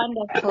very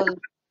wonderful.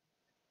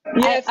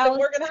 Yes, I and will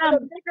we're going to have a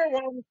come. bigger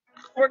one.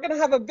 We're going to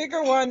have a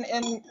bigger one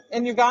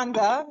in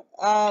Uganda,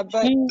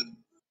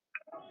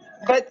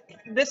 but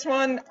this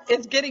one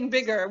is getting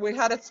bigger. We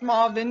had a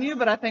small venue,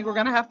 but I think we're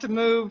going to have to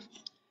move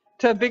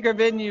to a bigger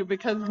venue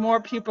because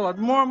more people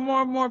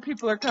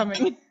are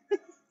coming.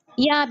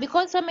 Yeah,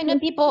 because so many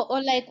people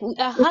are like, we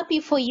are happy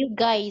for you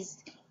guys.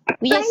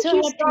 We are Thank so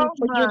you happy so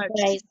for you much.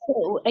 guys.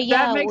 So,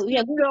 That yeah, makes we me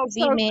are going feel to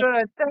be so made.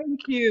 good.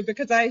 Thank you,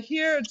 because I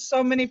hear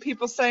so many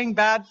people saying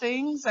bad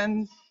things,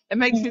 and it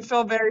makes me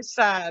feel very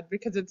sad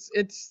because it's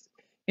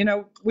you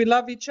know, we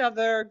love each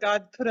other.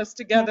 God put us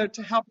together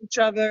to help each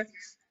other,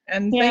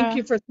 and thank Yeah.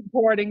 you for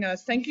supporting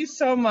us. Thank you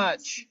so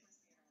much.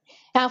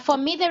 For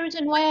me, the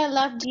reason why I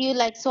loved you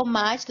like so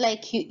much,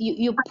 like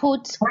you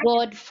put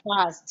God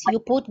first. You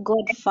put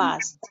God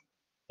first.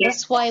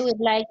 That's why we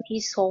like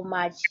you so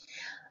much.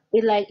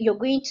 We like you're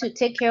going to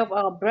take care of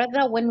our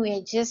brother when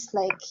we're just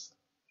like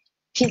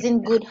he's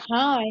in good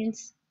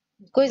hands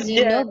because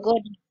you Yeah. know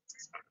God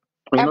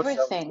you know,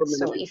 everything. so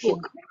many So if people.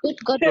 you put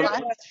God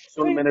first,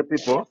 So many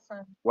people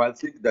will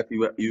think that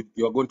you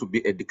are going to be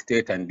a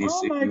dictator in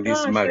this Oh my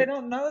this gosh, they marriage.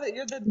 don't know that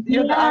you're the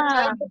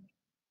yeah.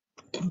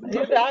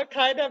 Al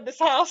Qaeda of this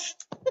house.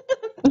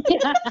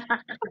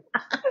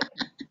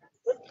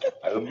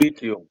 I will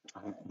beat you.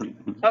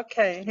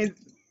 Okay,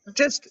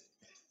 just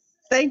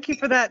thank you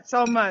for that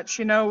so much.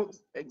 You know,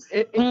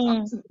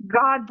 Mm,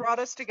 God brought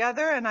us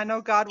together, and I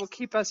know God will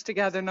keep us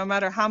together no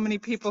matter how many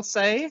people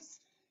say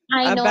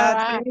I know, bad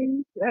right?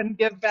 things and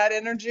give bad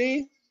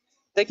energy.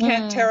 They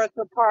can't Mm. tear us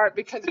apart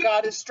because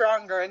God is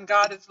stronger and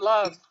God is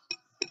love.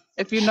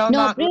 If you know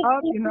No, not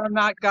love, you know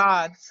not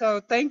God.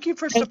 So thank you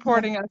for Bridget.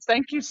 supporting us.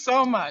 Thank you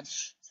so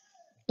much.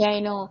 Yeah, I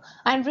know.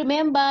 And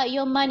remember,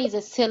 your man is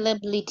a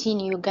celebrity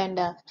in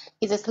Uganda.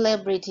 He's a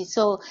celebrity.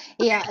 So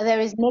yeah, there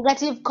is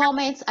negative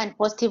comments and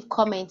positive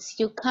comments.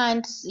 You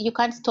can't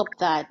stop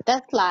that.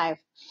 That's life.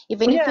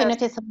 Even if you're Yes.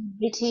 not a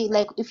celebrity,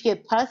 like if you're a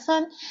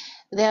person,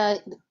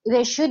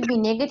 there should be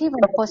negative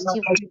and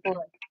positive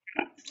people.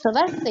 So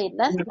that's it.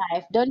 That's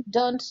life.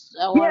 Don't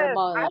worry Yes,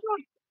 about that.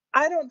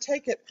 I don't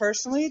take it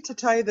personally. To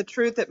tell you the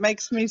truth, it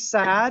makes me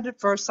sad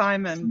for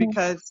Simon Mm,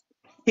 because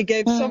he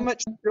gave so mm,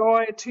 much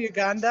joy to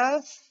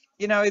Uganda.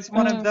 You know, he's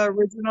one of mm. the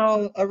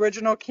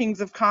original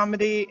kings of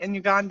comedy in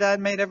Uganda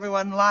and made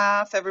everyone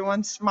laugh,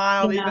 everyone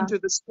smile, even Yeah, through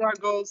the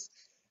struggles.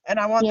 And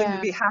I want them to yeah.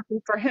 be happy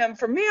for him.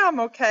 For me, I'm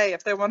okay.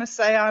 If they want to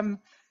say I'm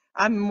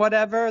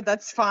whatever,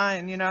 that's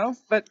fine, you know.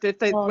 But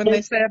Oh, when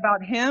they say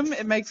about him,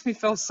 it makes me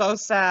feel so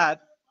sad.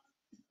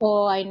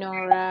 I know,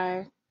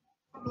 right?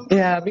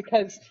 Yeah,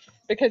 because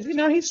because, you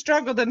know, he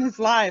struggled in his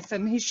life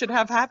and he should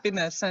have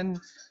happiness, and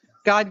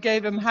God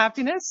gave him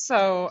happiness.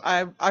 So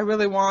I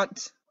really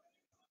want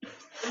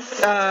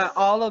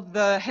all of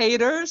the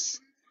haters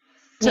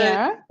to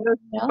Yeah.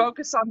 Yeah.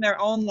 focus on their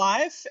own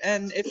life,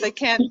 and if they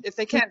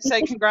can't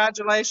say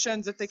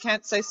congratulations, if they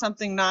can't say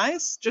something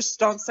nice, just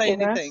don't say Yeah.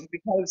 anything,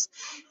 because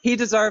he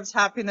deserves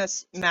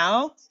happiness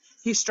now.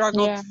 He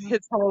struggled Yeah.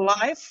 his whole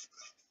life,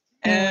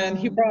 and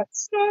he Mm. brought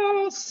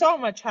so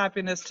much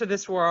happiness to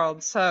this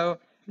world. So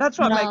that's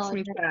what makes No.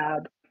 me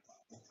sad.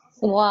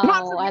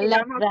 Not Wow. for I me.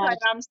 like I'm okay. that.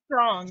 I'm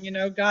strong. You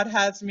know, God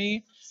has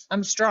me.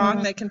 I'm strong.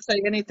 Mm. They can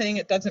say anything.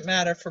 It doesn't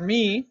matter for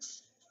me.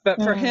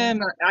 But for Mm.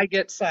 him, I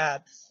get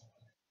sad.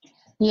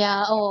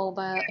 Yeah. Oh,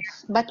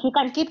 but you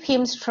can keep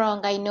him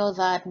strong. I know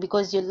that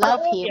because you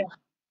love Oh yeah. him.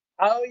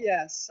 Oh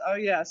yes. Oh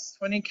yes.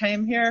 When he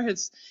came here,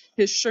 his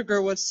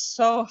sugar was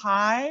so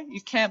high.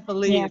 You can't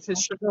Yeah. believe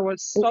his sugar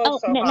was Oh,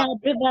 so high. now,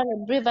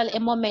 Brival, a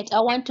moment. I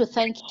want to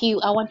thank you.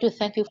 I want to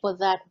thank you for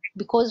that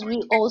because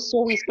we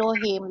saw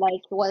him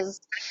like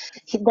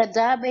the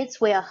diabetes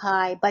were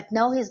high, but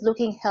now he's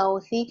looking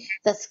healthy.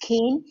 The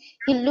skin,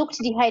 he looked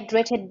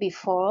dehydrated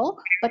before,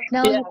 but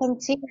now you Yes. can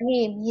see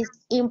him. He's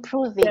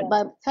improving. Yes.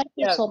 But thank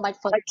you Yes. so much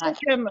for I that. took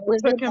him. We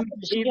I really took him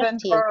appreciate even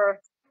it. for.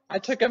 I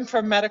took him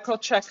for medical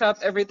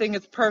checkup. Everything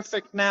is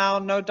perfect now.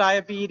 No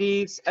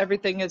diabetes.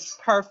 Everything is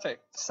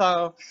perfect.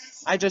 So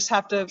I just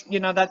have to, you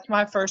know, that's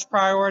my first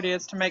priority,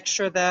 is to make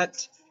sure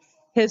that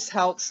his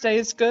health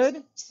stays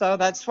good. So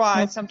that's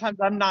why Mm. sometimes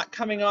I'm not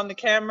coming on the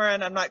camera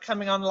and I'm not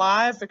coming on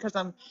live, because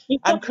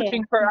It's I'm okay.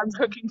 cooking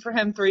for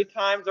him 3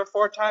 times or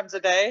 4 times a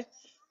day,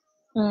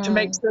 to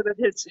make Mm. sure that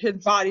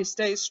his body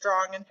stays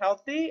strong and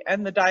healthy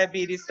and the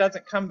diabetes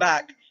doesn't come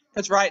back.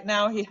 Because right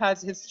now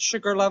his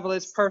sugar level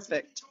is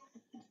perfect.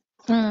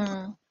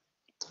 Mm.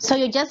 So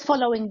you're just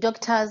following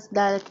what doctors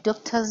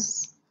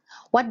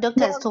Well,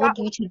 God, told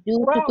you to do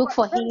to well, cook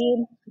for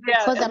him?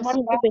 yeah, Because I'm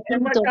seeing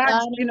everything is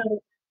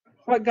organic.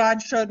 what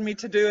God showed me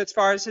to do as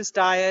far as his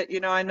diet. You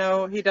know, I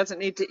know he doesn't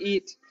need to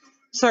eat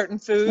certain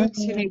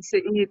foods. He Mm. needs to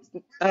eat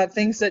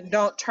things that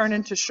don't turn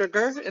into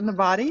sugar in the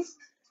body.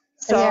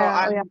 So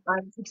Yeah, oh yeah.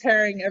 I'm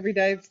preparing every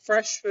day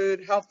fresh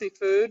food, healthy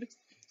food.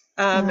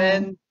 Mm.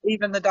 And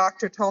even the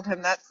doctor told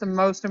him that's the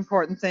most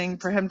important thing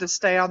for him to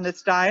stay on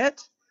this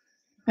diet.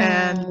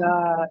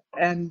 Mm.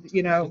 And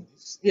you know,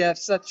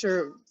 yes, that's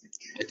your,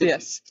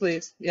 yes,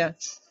 please,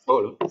 yes,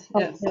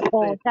 yes, Okay.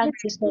 Oh, please. thank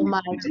you so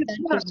much. It's Thank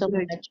you not so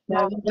big. much. We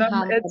are No, really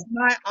no, it's humbled.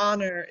 my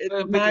honor. It's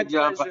my empeke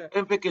gyampa pleasure.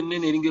 empeke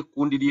ennene eringa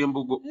ekkundi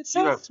ly'embogo. It's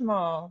so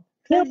small.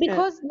 No, Take it.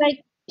 because like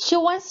she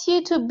wants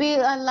you to be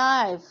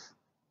alive.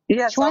 She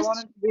Yes, I want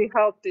wants. him to be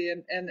healthy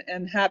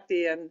and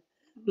happy and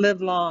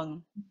live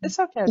long. It's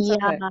okay. It's Yeah,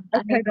 okay. I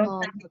Okay, don't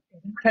know. take this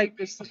one. Take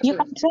this You too.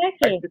 can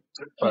take it.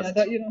 Yeah,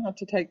 that, you don't have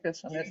to take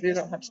this one. You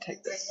don't have to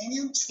take this.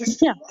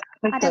 Yeah.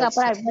 Take Ate this.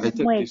 kapula I take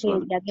this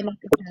one. agenda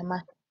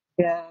kutama.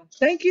 Yeah.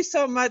 Thank you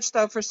so much,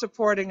 though, for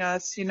supporting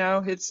us. You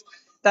know,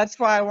 that's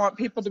why I want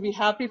people to be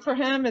happy for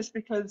him, is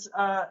because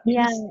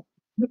Yeah.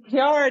 he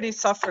already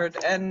suffered,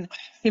 and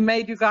he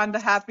made Uganda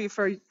happy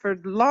for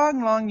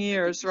long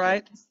years,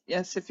 right?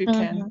 Yes, if you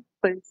can, Mm.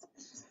 please.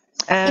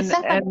 He And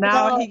suffered a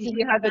now lot in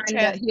he has a Uganda.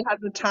 chance. He has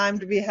the time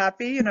to be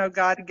happy. You know,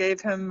 God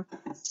gave him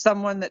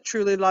someone that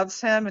truly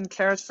loves him and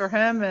cares for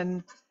him,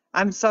 and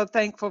I'm so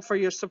thankful for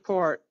your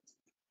support.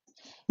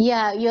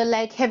 Yeah, you're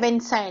like heaven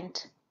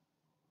sent.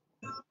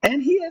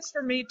 And he is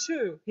for me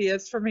too. He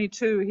is for me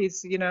too. He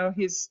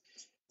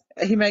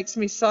makes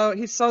me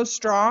he's so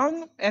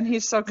strong, and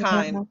he's so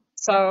kind. Yeah.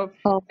 So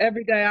Oh,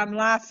 every day I'm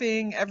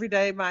laughing. Every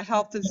day my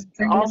health is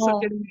I also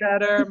know. getting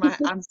better.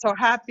 I'm so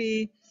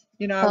happy.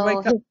 You know, I Oh,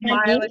 wake up he's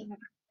funny. smiling.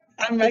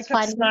 I He's wake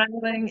up funny.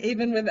 smiling,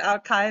 even with Al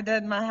Qaeda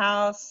in my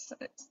house.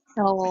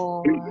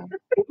 Oh.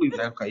 Who is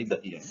Al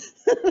Qaeda here?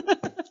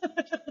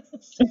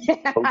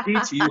 I'll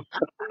teach you.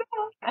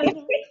 I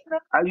know.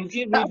 I will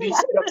give you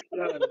this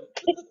chapter.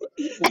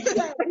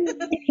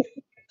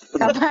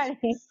 Kapale.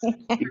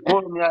 You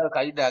call me Al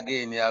Qaeda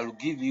again, I will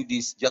give you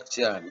this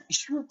Jackson.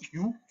 Issue.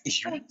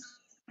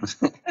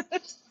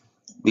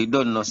 We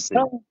don't know say.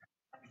 Oh,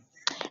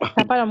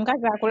 Kapale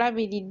omukazi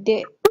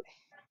akulabiridde.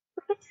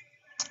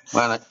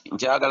 Mwana,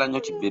 nkyagala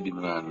nnyo kibebi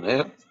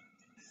mwana.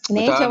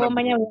 Naye Mutanda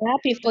ky'obamanya, we're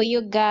happy for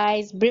you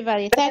guys.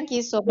 Bravery, thank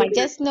you so much.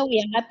 Just know we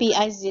are happy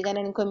as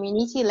Ugandan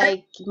community,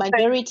 like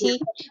Thank you. majority.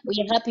 We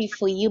are happy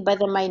for you, but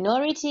the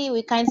minority,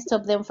 we can't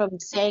stop them from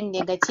saying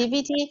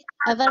negativity.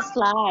 And that's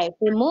life.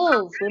 We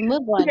move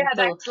Yeah, on.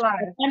 So that's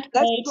we life. can't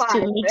That's wait to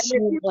life. meet And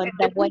you on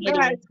the if you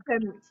guys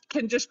wedding.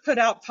 can just put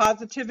out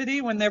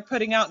positivity when they're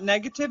putting out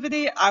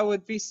negativity, I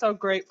would be so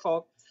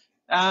grateful.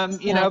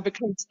 You Uh, know,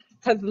 because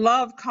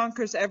love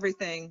conquers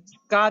everything.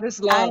 God is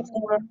I love.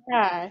 know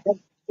that.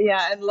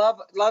 Yeah, and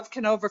love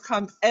can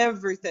overcome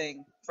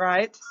everything,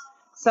 right?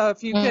 So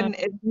Mm.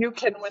 if you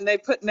can, when they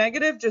put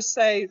negative, just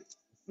say,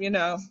 you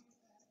know,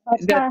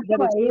 Okay, that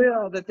how it's are you?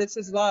 real, that this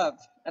is love,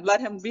 and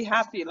let him be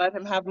happy. Let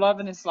him have love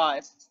in his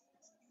life.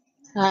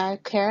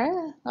 Okay,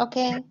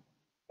 okay.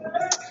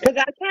 Because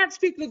I can't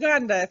speak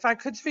Luganda. If I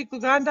could speak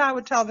Luganda, I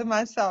would tell them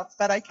myself,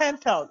 but I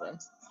can't tell them.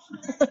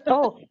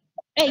 Oh,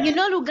 hey, you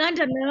know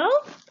Luganda now?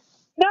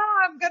 No,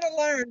 I'm gonna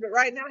learn, but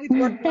right now he's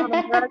working on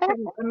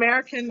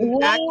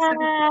American accent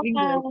English.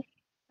 Wow.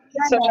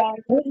 So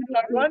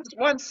Uganda.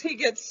 once he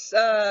gets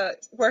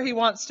where he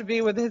wants to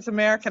be with his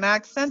American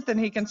accent, then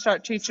he can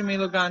start teaching me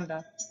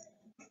Luganda.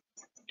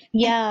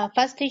 Yeah,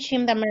 first teach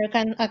him the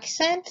American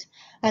accent,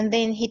 and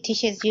then he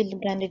teaches you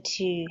Luganda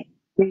too.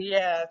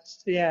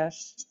 Yes,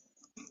 yes.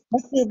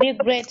 But you'll be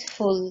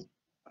grateful.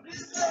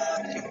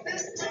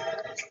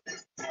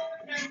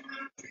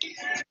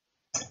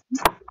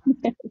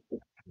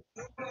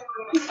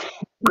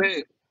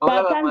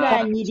 olaba Papa mwana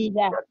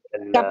ng'anyirira.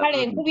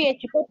 Kapale nkubye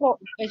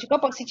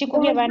ekikopo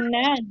sikikubye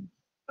bannange.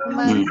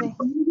 Maze.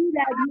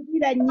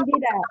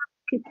 Nyirira.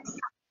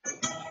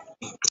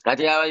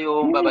 kati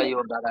abayomba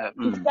bayomba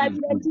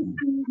Ekibabiro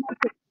kisiima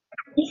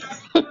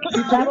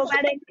ngabo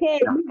baleke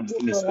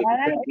emiggulo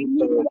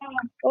nyirira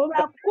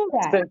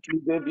olwakuba. Thank you,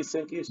 baby.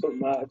 Thank you so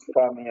much.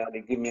 Come here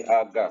and give me a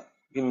hug.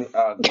 Give me a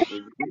hug,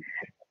 baby.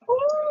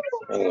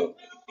 Oh,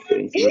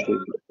 thank you, baby.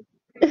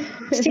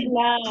 Still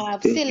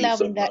Thank you so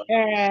love in the much,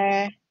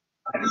 air.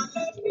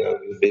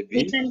 We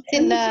baby. can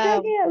still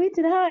love.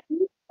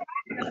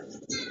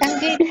 I'm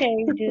good,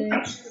 Sherry.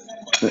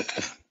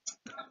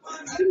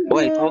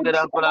 Wait,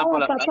 twogera mpola Abawa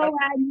mpola. papa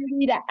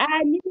wanyirira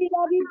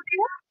anyirira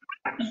bitya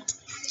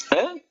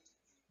Eh?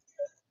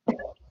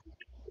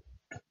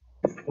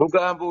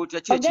 Lugambo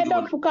otya ki ogenda ekiriwo?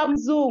 okufuka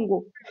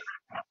muzungu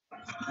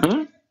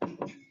Hmm?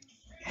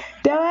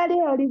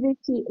 tewali oli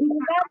biki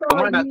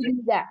mugamba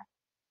onyirira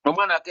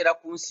Omwana akeera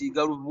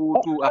kunsiiga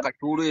lubuutu,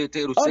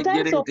 akatuleete,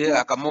 lusejjerente,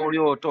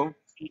 akamolyoto.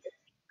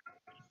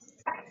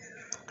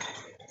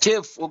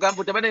 Chef,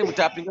 ogamba tabane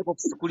mutapingako ku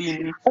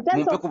screen,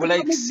 mumpe ku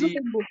likes,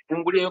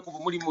 munguliyo ku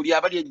muli muli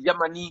abali e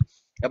Germany,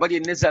 abali e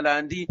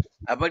Netherlands,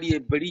 abali e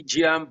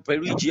Belgium,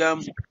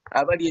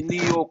 abali e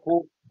New York,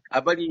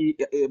 abali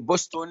e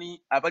Boston,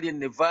 abali e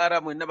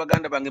Nevada, mwenna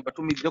baganda bange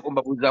batumiddeko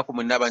mbabuuzaako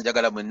mwenna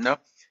abanjagala mwenna.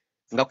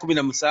 Nga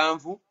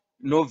 17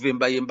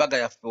 November yembaga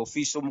ya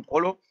office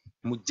omukolo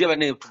mujje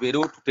bane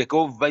tubeerewo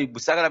tutekewo vibe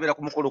sagala beera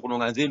ku mukolo kuno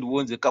nga nze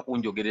ndiwonze ka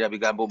kunjogerera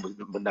bigambo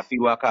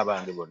nafiirwako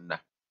abange bonna.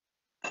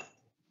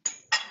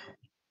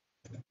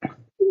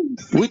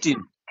 Witi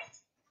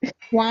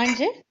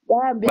Wanje?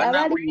 bambi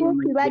abali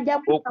kumpi bajja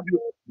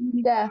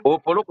kukakulinda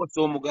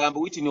opolokosa omugambo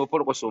Witi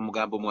opolokosa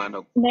omugambo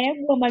mwana gwe. Naye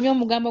gwe omanyi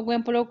omugambo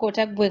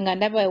gw'empolokota gwe nga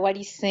ndaba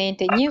ewali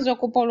ssente nnyinza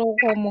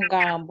okupolooka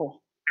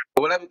omugambo.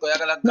 Olabika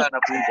oyagala gaana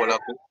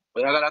kunkolako,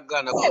 oyagala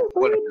gaana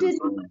kukola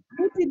ensonga.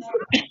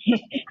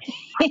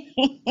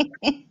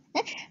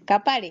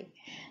 Kapale,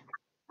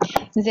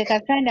 nze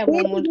Kasanda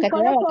gwe muntu kati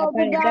olaba Kapale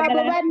omugambo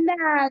njagala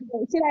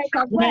bannange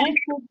kirabika gwali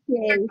kukke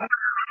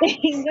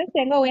nze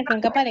senga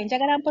ow'ensonga Kapale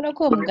njagala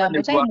mpolooka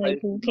omugambo time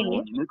etuuke.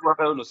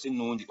 Netwaka yo no si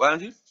nnungi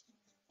wangi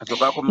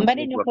atokaako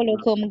Mbadde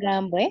nopolooka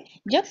omugambo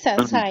jokes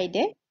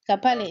aside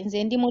Kapale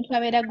nze ndi muntu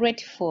abeera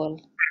grateful.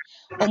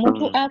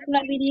 Omuntu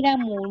akulabirira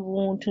mu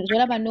buntu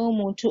zolaba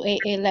n'omuntu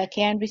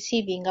like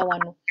eyandreceiving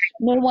wano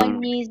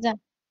n'owanyiiza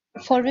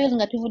for real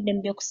nga tuvudde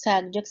mu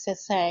byokusaaga jokes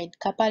aside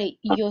Kapale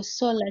you're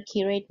so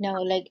lucky right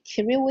now like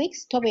 3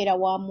 weeks tobeera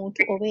wa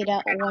muntu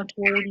obeera owantu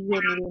wowulira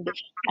emirembe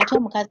ate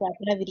omukazi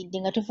akulabiridde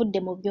nga tuvudde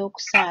mu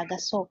byokusaaga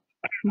so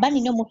mba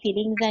nina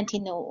omufiiringiza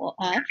nti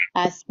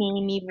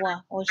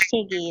asiimibwa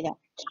okitegeera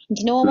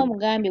nti newoba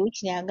omugambye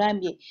wiki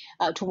agambye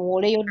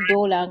tumuwoleyo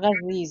 $1 nga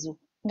ziizo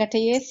nga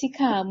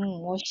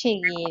teyeesikaamu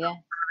okitegeera.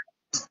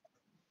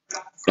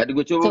 kati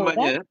gwe kyoba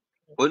omanye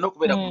olina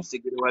okubeera ku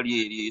lusegere wali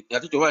eri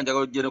ate kyoba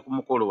njagala ojje ne ku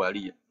mukolo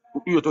wali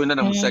yo tolina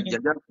na musajja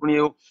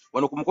njakufunyeyo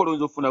wano ku mukolo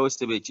oyinza okufunawo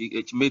ekitebe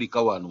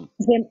ekimerika wano.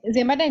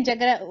 Nze mbadde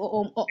njagala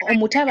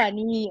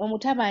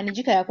omutabaani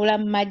gikayakula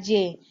mu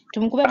magye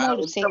tumukubemu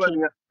oluseke.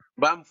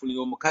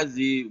 Bamufunira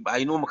omukazi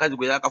alina omukazi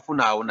gwe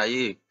yakafuna awo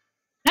naye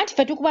anti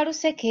ffe tukuba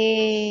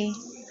luseke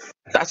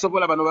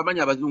tasobola bano bamanyi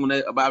abazungu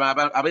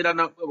abeera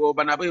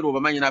banabeera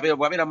obamanyi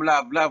bwabeera mu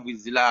love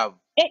is love.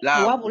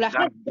 wabula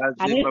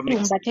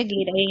abeetumba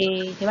tegeera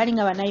tebali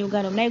nga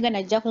bannayuganda omunnayuganda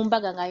ajja ku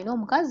mbaga ng'alina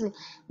omukazi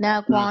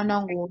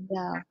n'akwana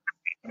ng'olyawo.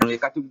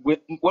 Kati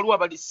waliwo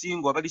abali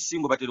singo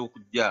batera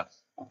okujja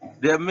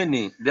they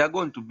are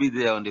going to be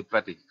there on the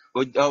party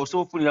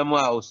osobola ofuniramu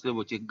awo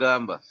sebo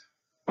kyegamba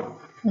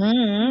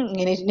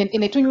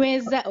ne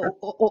tunyweza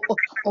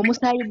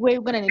omusaayi gwe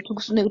Uganda ne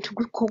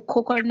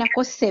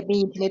tukolanako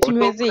 70 ne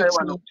tunyweza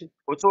ekintu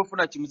osobola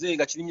ofuna kimuzeeyi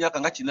nga kiri myaka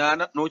nga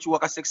 8 n'okiwa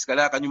ka sex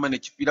kale akanyuma ne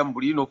kifiira mu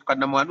buliri n'ofuka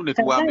namwandu ne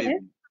tuwamba ebyo.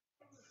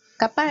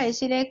 Kapale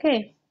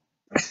kireke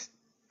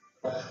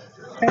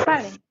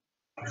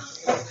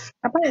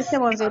Kapale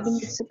sebo nze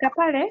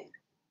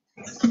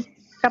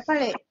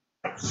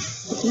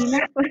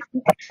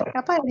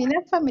Kapale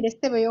nina famire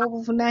ssebo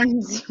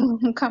ey'obuvunaanyizibwa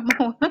mukama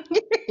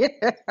wange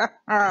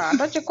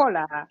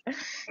tokikola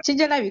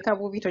kijalabika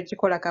bubi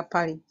tokikola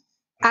Kapale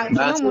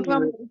afune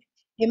omuntu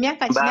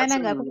emyaka 8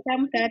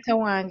 ng'akubitamu taata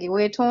wange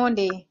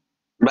weetonde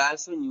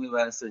bansonyiwe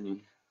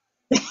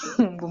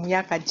mu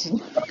myaka ki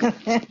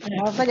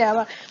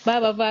abasajja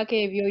baba bavaako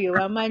ebyoyo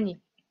bamanyi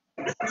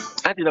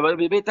Ati laba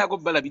beetaaga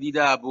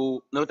obbalabirira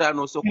abo n'otaa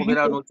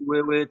n'osokobera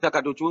n'okiweeweeta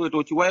kati okiweeweeta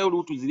okiwayo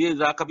oluutu ziri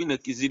ez'akabina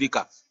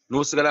ekizirika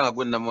n'osigala nga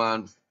gwe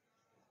nnamwandu.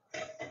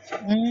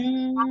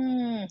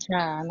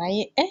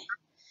 Naye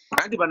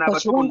Anti bano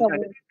abato bonna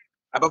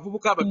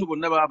abavubuka abato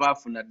bonna baba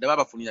baafuna dda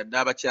babafunira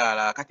dda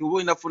abakyala kati oba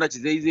olina kufuna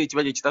kizeeyizeeyi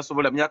kiba gye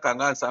kitasobola myaka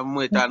nga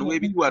 75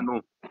 weebiri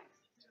wano.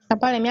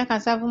 Kapale emyaka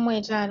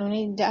 75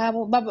 nedda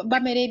abo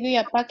bamera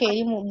ebyoya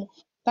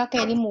paka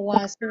erimu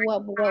wansi wa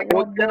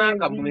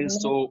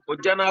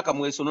Ojja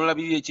n'akamweso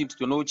n'olabirira ekintu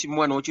kyo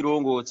n'okimwa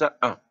n'okirongoosa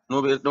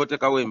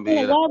n'oteekawo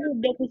embeera.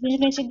 wabudde ku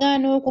kintu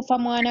ekigaana okufa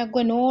mwana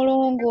gwe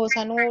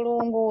n'olongoosa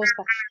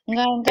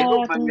nga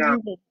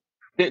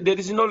There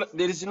is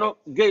no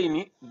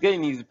gain.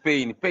 Gain is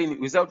pain. Pain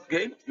without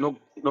gain, no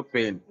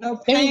pain. No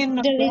pain,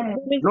 no gain.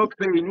 No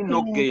pain,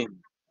 no gain.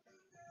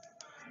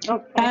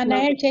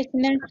 Naye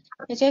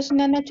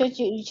ekyekina nakyo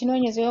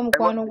kinoonyezeeyo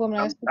mukwano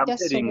gw'omulala sijja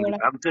sobola.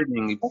 I'm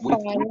telling you,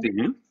 with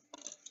him,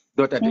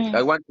 daughter,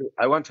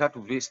 I want her to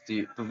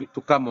visit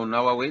to come on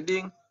our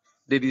wedding.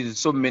 There is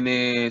so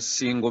many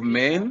single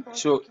men,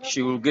 so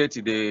she will get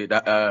the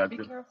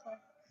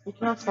Be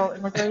careful,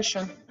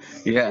 immigration.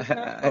 yeah.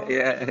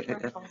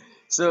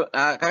 So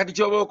kakati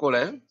kyoba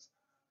okola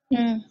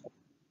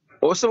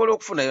osobola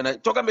okufunayo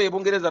togamba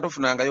ebungereza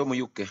tofunangayo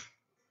mu UK.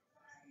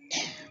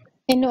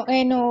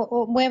 Eno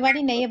bwe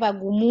bali naye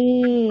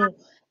bagumu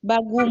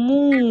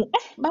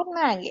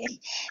bannange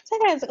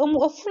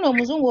ofuna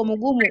omuzungu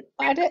omugumu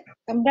ate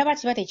ndaba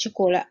kiba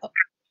tekikola.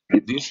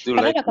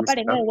 Kabaka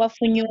Kapale nga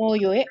wafunye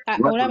oyo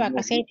olaba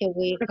akasente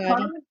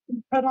bwekali.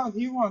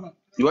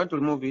 You want to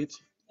remove it?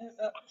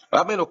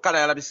 Eno kala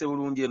yalabise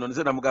bulungi eno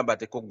nze namugamba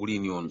ateko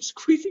green ons.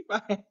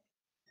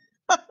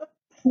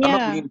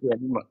 Yeah.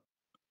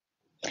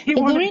 The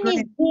green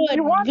is good. He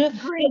wants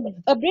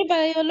green.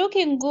 Abriva, you're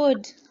looking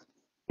good.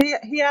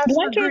 He asked You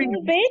want for to green.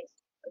 remove it?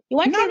 You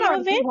want to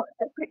remove it?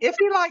 If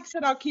he likes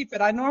it, I'll keep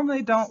it. I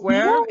normally don't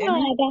wear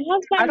any. The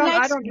husband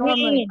likes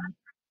green.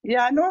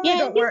 I normally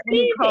don't wear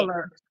any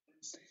color.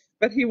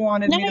 But he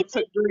wanted me to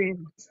put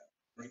green.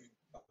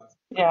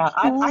 Yeah,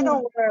 I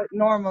don't wear it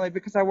normally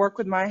because I work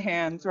with my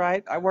hands,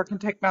 right? I work in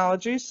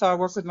technology, so I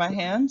work with my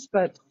hands.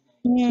 But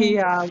he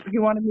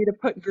wanted me to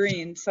put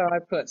green, so I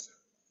put.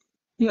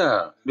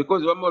 Yeah,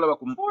 because one more on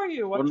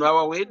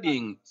our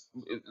wedding.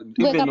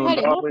 Even on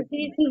our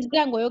wedding.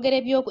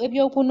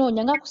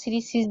 Ebyokunoonya nga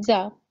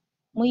kusirisizza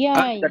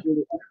muyaayi.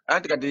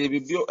 Anti kati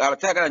ebyo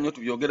abatayagala nnyo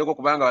tubyogereko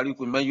kubanga bali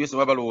ku US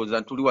balowooza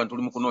ntuli wano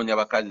tuli mu kunoonya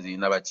bakazi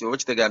nabaki oba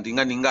kitegeera nti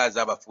nga ninga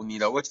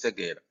abafunira oba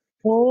kitegeera.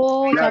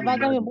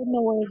 Kyabagambye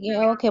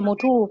okay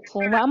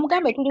mutuufu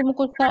amugambe tuli mu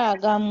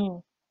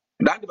kusaagamu.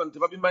 Anti bano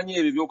tebabimanyi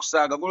ebyo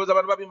ebyokusaaga golooza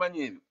bano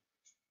babimanyi ebyo.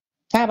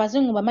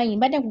 Abazungu bamanyi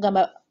mbadde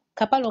nkugamba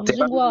Kapale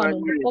omuzungu wa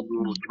wano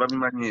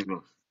tebabimanyi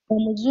ebyo.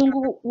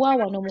 Omuzungu wa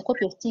wano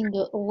omukopi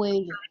osinga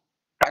oweeyo.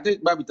 Ate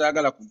babi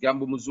taagala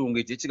kugamba omuzungu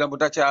ekyo ekigambo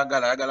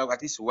takyagala ayagala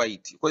kati si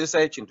white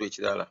kozesayo ekintu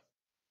ekirala.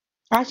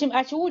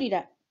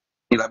 Akiwulira?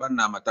 Iraba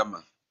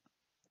n'amatama.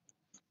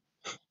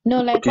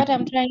 No, like what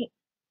I'm trying.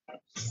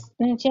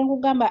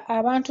 Nkyenkugamba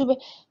abantu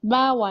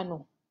ba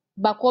wano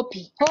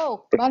bakopi.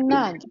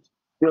 Bannange.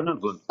 You're not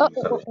going to be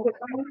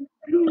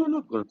You're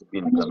not going to be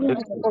in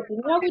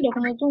Nabwide ku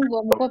muzungu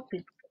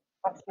omukopi.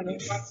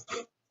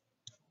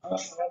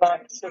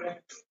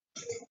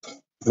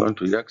 You want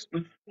to relax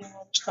me?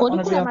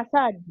 Olikola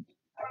massage.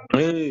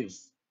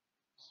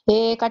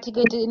 Kati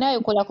naye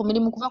kola ku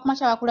mirimu kuva ku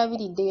makya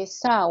bakulabiridde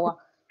essaawa.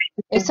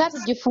 Essaati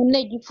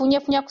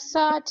gifunyefunya ku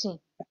saati.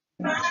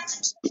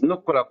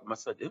 Nokukola ku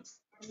massage.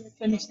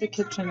 Finish the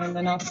kitchen and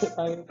then I'll sit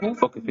by you, okay?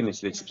 Okay, finish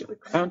the kitchen.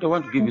 I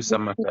want to give you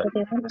some massage.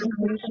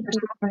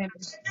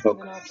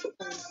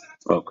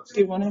 Okay. Do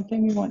you want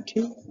anything? You want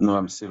tea? No,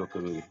 I'm still okay,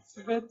 baby.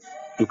 Good.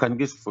 You can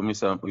get for me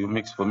some. You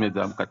mix for me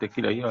some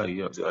katekila.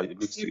 Yeah. I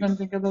mix you can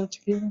drink a little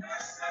tequila.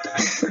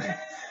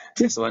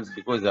 Yes, once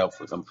because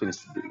I'm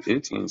finished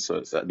eating,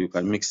 so you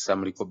can mix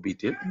some little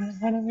bit. Yeah?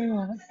 Whatever you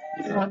want.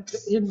 Yeah. You want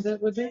in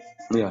that with it?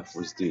 Yeah,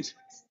 with this.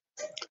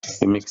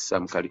 You mix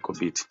some calico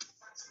bit.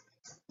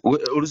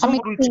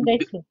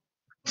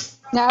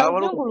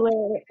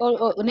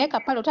 Naye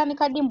Kapale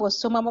otandika ddi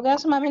mbw'osoma mugala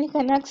soma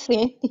American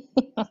accent.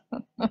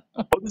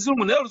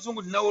 Oluzungu naye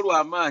oluzungu linawo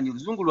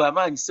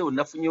lw'amaanyi sewo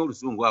nafunye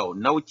oluzungu awo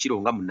nawo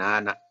kiro nga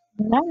 8.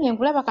 Nange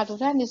nkulaba kati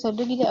otandise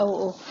odugira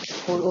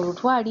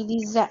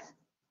olutwaliriza.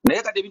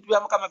 Naye kati ebintu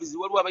bya Mukama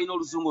bizibu waliwo abalina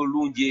oluzungu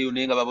olulungi eyo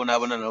naye nga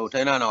babonaabona nawo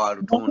talina na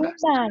walutunda.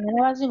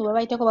 N'abazungu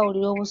babayiteko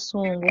bawulira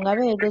obusungu nga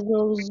beegeza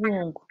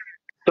oluzungu.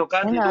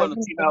 Tokanze wano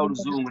sina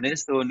oluzungu naye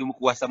so ndi mu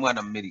kuwasa mwana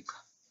Amerika.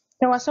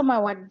 Tewasoma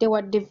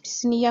wadde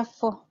siniya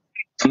 4.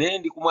 Naye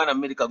ndi ku mwana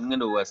Amerika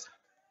ngenda owasa.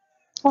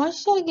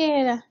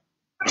 Okitegeera.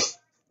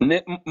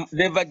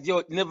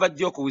 Never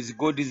joke with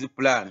God's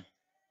plan.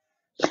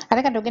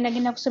 Ate kati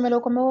ogenda kusomera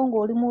okomewo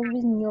ng'oli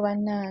mubi nnyo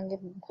bannange.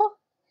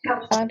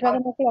 Abantu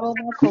bagenda kulaba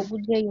omwaka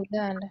ogujja e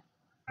Uganda.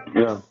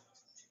 Yeah.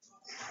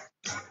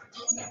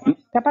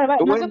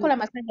 Kapale maze kola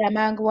masanja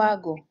amangu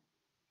ago.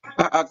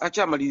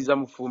 Akyamaliriza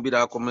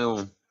mufumbira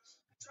akomewo.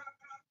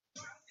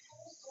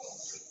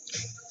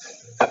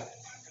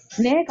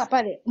 naye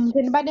Kapale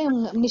nze mbadde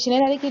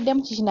nishineralikidde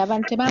mu kikino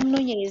abantu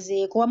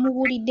tebamunoonyerezeeko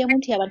bamubuuliddemu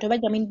nti abantu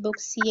bajja mu inbox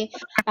ye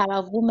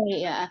abavume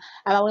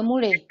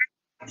abawemule.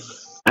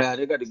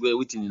 ate kati gwe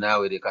witini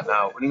naawe leka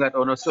naawe olinga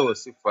ono so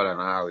sifala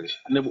naawe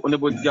ne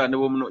bojja ne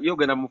bomuno yo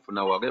ogenda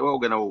mufuna wa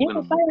ogenda Naye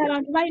ogenda Kapale mujja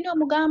abantu balina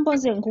omugambo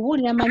nze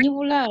nkubuulira manyi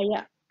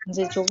Bulaaya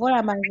nze kyova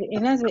olaba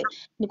era nze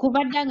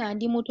kuva dda nga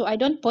ndi muto I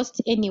don't post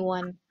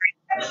anyone.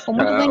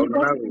 Omuntu gwe ono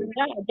naawe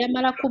ndipostinga ajja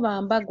mala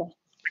kuba mbaga.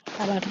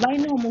 Abantu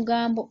balina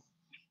omugambo.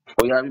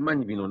 oyo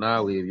abimanyi bino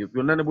naawe ebyo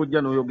byonna ne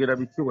bojja n'oyogera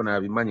biki bona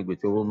abimanyi gwe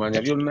kyoba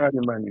omanya byonna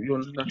abimanyi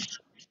byonna.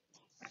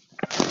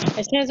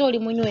 Ekirezo oli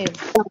munywevu.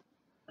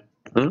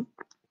 Hmm?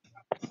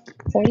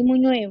 Oli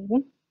munywevu.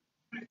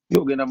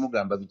 Yo ogenda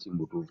mugamba biki mu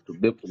butuufu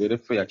tudde tubere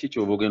feya ki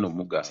kyoba ogenda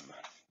omugamba.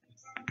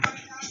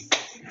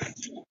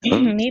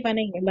 Naye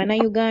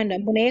bannayuganda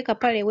naye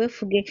Kapale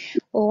weefuge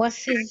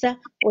owasizza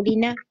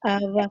olina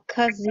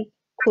abakazi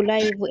ku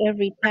live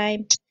every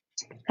time.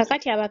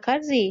 Kakati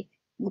abakazi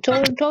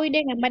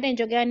towidde nga mbadde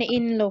njogera ne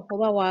in-law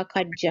oba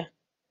waakajja.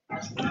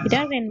 It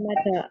doesn't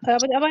matter.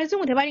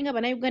 Abazungu tebalinga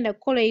bannayuganda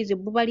kukola ezo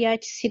ebbuba lya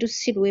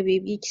kisirusiru ebyo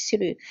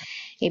ebyekisiru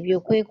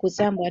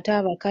ebyokwekuza mbu ate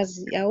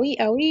abakazi.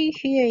 Are we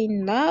here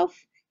in love?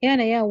 Era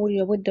naye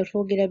awulira obwedda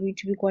twogera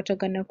bintu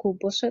bikwatagana ku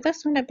bo. So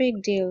that's not a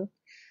big deal.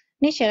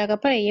 N'ekirala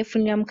Kapale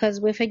yeefunira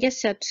mukazi we ffe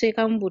just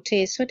atuteekamu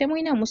buteeso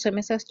temulina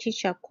musomesa ki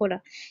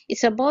kyakkola.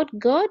 It's about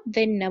God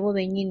then nabo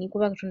bennyini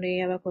kuba Katonda ye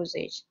yabakoze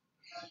eki.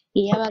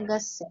 Ye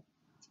yabagasse.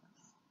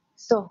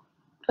 So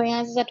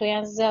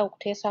toyanziza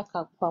okuteesa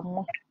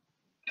kwammwe.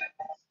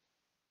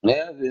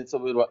 naye nze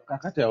nsoberwa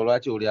kakati awo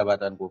lwaki oli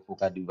abatandika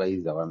ofuuka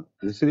advisor wano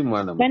nze siri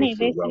mwana muto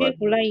Baneebesibye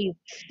ku live.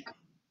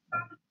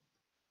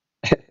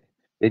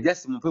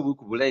 ejasi mumpe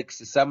buku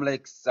bulikes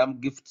some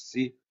gifts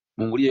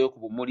munguliyeyo ku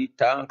bumuli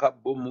tanka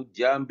bomu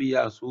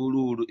jambiya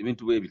nsuuluulu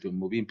ebintu bwe bityo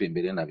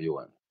mubimpembere nabyo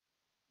wano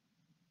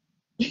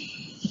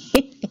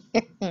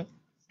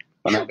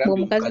wanagambye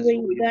Ng'omukazi omukazi w'e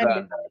wa Uganda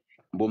Uganda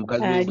mbu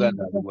omukazi wa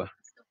Uganda aliibwa. aliwa.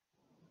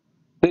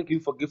 Thank you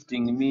for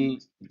gifting me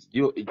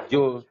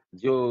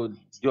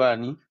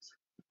Joanny.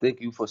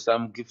 Thank you for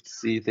some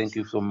gifts. Thank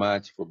you so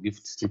much for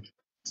gifts.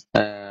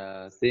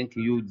 Thank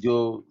you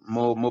Joe,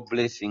 more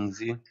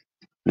blessings.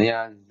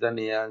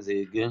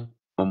 Neyanzege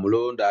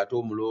omulondo ate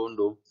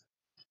omulondo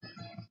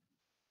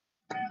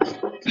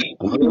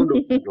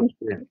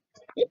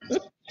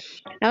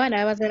Abaana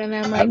babazaala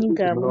n'amaanyi I've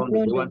gaabwe Mulondo,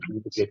 they omulondo. want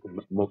me to get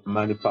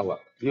money power.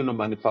 Do you know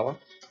money power?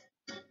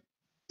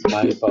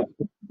 Money power.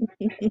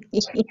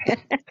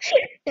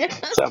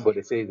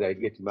 Somebody says I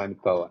get money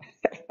power.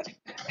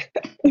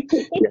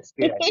 Yes,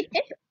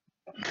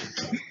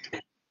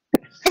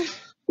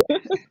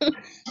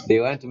 they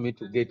want me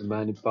to get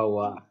money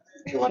power.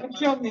 They want to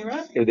kill me,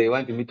 right? If they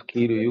want me to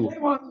kill you, They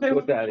want to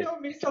kill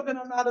me so that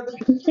I'm out of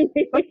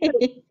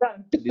the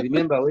done.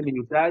 Remember when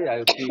you die,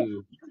 I'll kill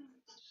you.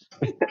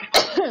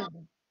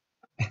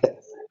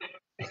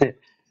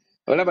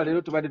 Olaba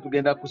leero tubadde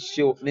tugenda ku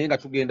show naye nga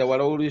tugenda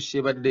wala olwesho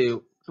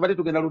ebaddeyo tubadde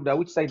tugenda ludda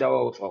which side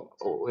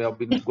we have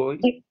been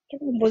going.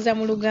 Mbuuza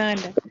mu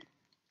Luganda.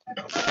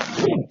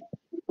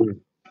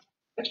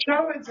 The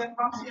show is in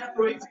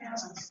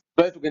Louisiana.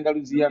 Tubadde tugenda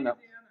Louisiana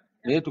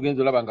naye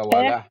tugenze olaba nga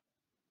wala.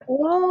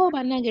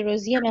 Bannange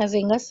Rosiana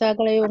nze nga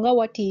saagalayo nga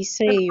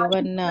watiise eyo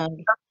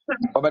bannange.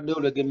 Wabaddeyo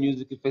Reggae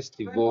Music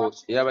Festival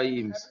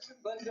ey'abayimbi.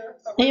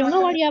 Eyo nga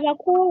wali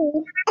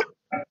abakulu.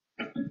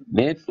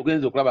 Naye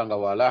tugenze okulaba nga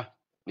wala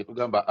ne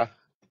tugamba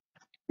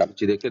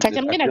kireke. Kati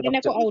amugenda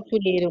agendako out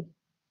leero.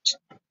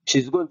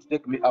 She's going to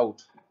take me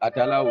out at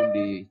around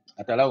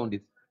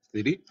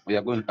 3. We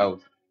are going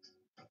out.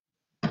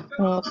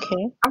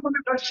 Okay. I'm going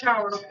to go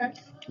shower, okay?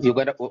 You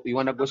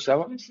want to go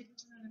shower?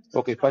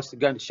 Okay, first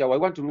go and shower. I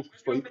want to look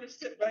for you. I'm going to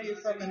sit by you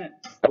for a minute.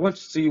 I want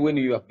to see when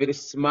you are very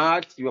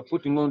smart. You are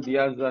putting on the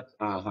other,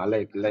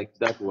 like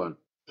that one.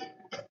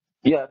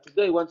 Yeah,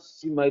 today I want to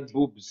see my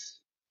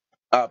boobs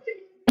up.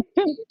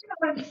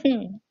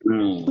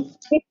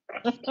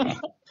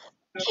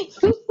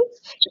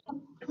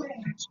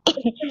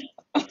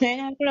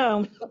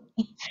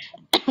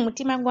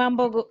 Mutima gwa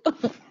mbogo.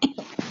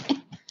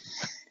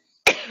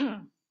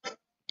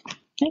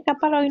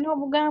 Kapala olina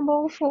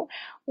obugambo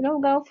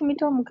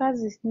obufumita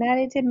omukazi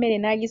n'aleeta emmere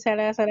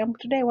n'agisalaasala.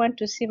 Today I want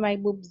to see my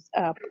boobs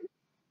up.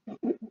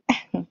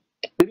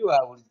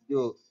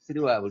 Siri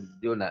wa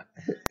bulijjo na.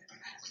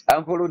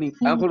 Ankoloni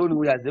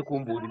we aze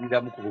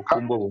kumbuuliriramu ku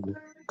bufumbo buno.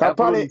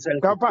 Kapale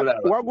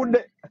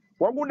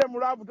wagudde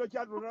mulaavu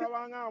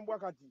tokyatulabanga mbwa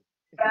kati.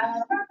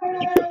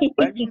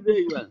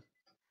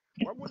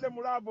 Wagudde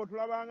mulaavu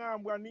tulabanga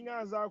mbwa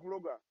ninga nza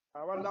akuloga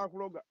abadde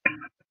akuloga.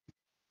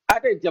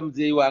 Ate nja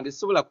muzeeyi wange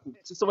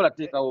sisobola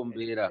teekawo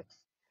mbeera.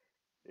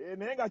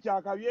 Naye nga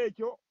kyakabi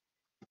ekyo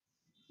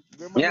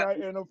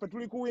eno ffe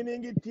tuli ku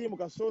winning team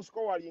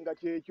kasoosko walinga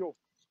kyekyo.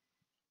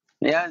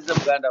 Nayanze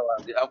muganda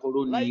wange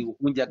Ankoloni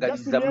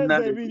okunjagaliza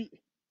munnange.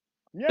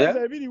 Myezi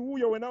ebiri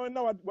wuuyo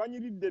wena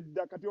wanyiridde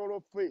dda kati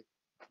olwoffe.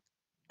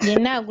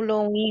 Yenna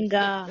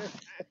agulowinga.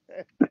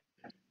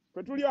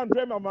 Ffe tuli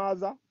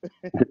antwemamaaza.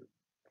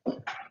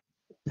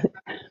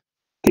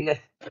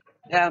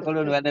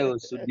 Yankoloni wana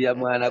osuddia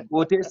mwana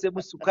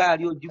gwoteesemu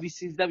sukaali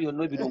ojubisizza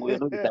byonna ebirungo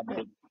byonna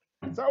bitambula.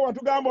 Sawa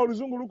tugamba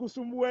oluzungu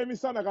lukusumbuwa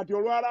emisana kati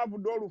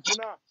olwalavudde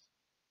olufuna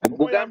oba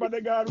Mugambe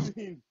oyambadde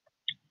gaalubindi.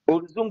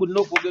 oluzungu nina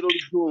okwogera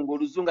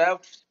oluzungu. I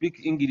have to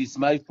speak English,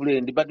 my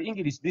friend, but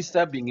English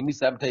disturbing me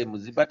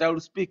sometimes, but I will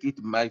speak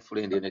it, my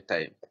friend,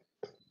 anytime.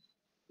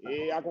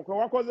 Ako ke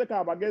wakoze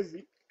ka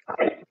bagezi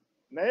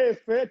naye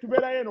ffe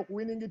tubeerayo eno ku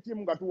winning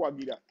team nga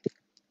tuwagira.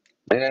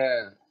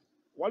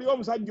 Waliwo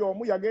omusajja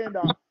omu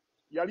yagenda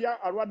yali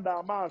alwadde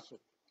amaaso.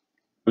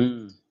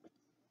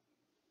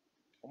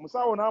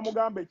 Omusawo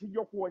n'amugamba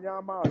ekijja okuwonya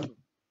amaaso.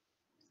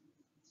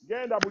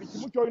 Genda buli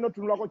kimu ky'olina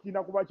otunulako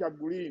kirina kuba kya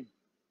green.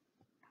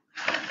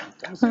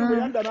 Omusiru bwe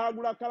yadda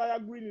n'agula kala ya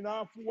green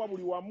n'afuuwa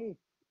buli wamu.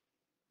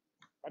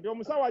 Kati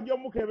omusawo ajja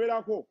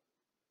omukeberako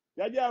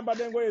yajja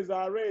ayambadde engoye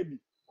za red.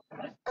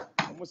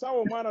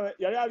 Omusawo omwana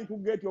yali ali ku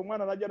geeti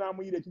omwana n'ajja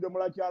n'amuyira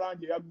ekidomola kya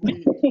langi eya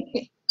green.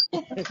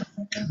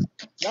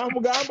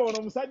 N'amugamba ono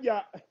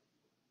omusajja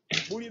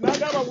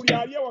n'agamba buli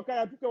ali ewaka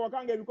yatuka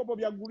ewaka ng'ebikopo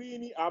bya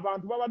green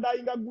abantu babadde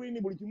ayinga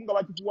green buli kimu nga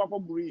bakifuwako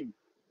green.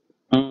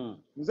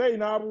 Muzeeyi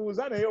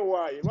n'abuuza naye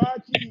owaaye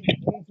lwaki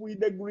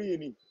munfuyidde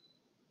green?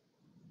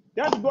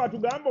 Yati gwe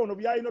atugamba ono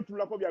byalina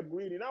otulako bya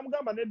green.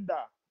 N'amugamba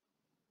nedda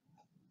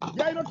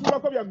byalina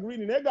otulako bya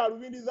green naye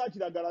gaalubindi za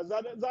kiragala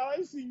za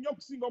layisi nnyo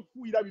okusinga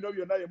okufuuyira bino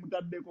byonna bye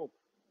mutaddeko.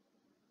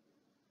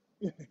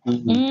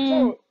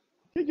 So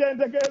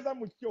kikyentegeeza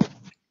mu kyo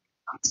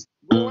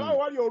ng'olaba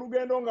wali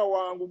olugendo nga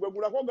wangu gwe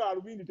gulako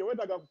gaalubindi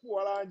teweetaga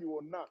kufuuwa langi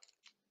wonna.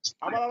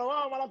 Abalala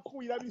baba bamala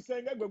kufuuyira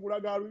bisenge gwe gula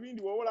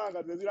gaalubindi w'obola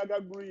nga ziraga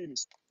green.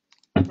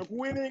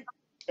 Ekuwini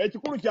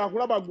ekikulu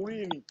kyakulaba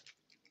green.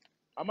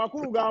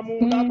 Amakulu ga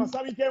munda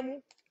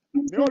amasabikemu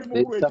naye oli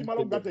mukulu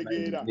ekimala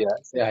okugategeera.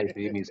 Say hi to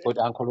him. He's called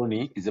Uncle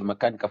Ronnie. He's a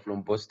mechanic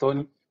from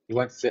Boston. He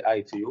wants to say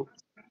hi to you.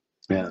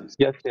 Yeah.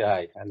 Just say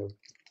hi. Hello.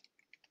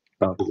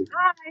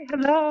 Hi,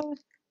 hello.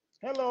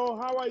 Hello,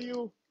 how are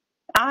you?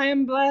 I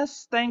am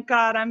blessed. Thank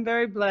God. I'm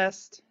very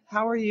blessed.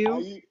 How are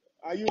you?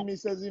 Are you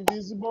Mrs.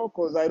 Invisible?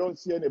 Because I don't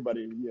see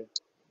anybody here.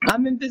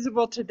 I'm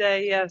invisible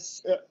today,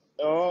 yes.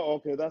 Oh,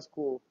 okay, that's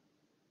cool.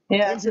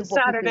 Yes, Thank you it's for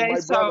cooking, Saturday, my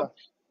so brother.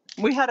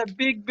 we had a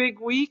big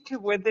week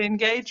with the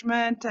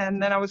engagement,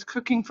 and then I was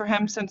cooking for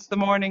him since the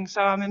morning,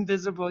 so I'm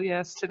invisible,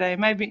 yes, today.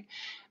 Maybe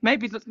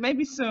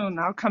soon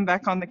I'll come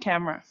back on the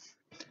camera.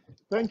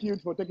 Thank you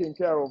for taking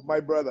care of my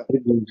brother.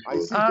 I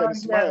see you can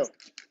smile. Yes.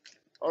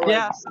 All right,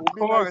 Yes, it will of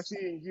be nice course.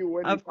 seeing you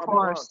when you Of come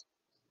around. course.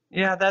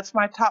 Yeah, that's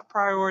my top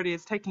priority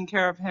is taking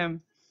care of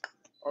him.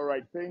 All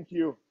right, thank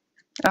you.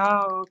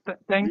 Oh,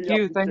 thank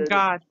Really you. Thank appreciate it.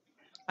 God.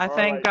 I All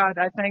thank right. God.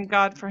 I thank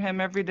God for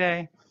him every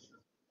day.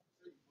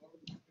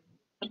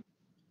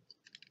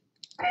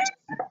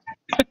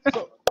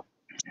 So,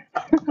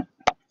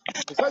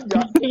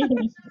 musajja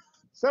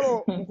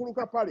sebo mukulu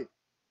Kapale.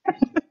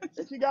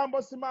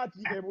 Ekigambo smart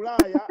e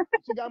Bulaaya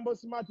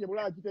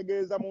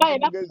kitegeeza muntu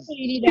mugezi.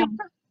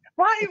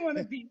 Why you want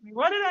to beat me?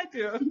 What did I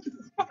do?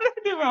 What did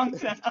I do wrong,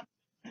 Sam?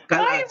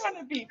 Why you want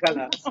to beat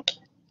me?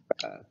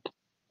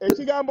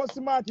 Ekigambo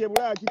smart e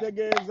Bulaaya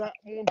kitegeeza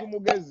muntu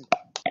mugezi.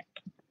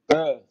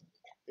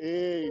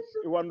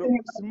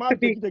 Smart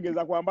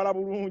kitegeeza kwambala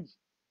bulungi.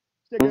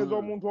 Kitegeeza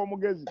omuntu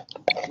omugezi.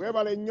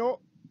 Weebale nnyo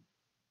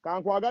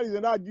kankwagalize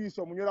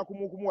ndaajuice omunywera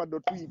kumukumu wadde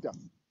Twitter.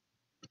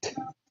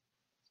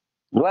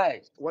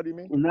 Right. What do you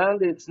mean?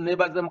 Nange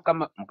nebaza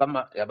mukama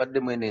yabadde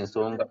mwene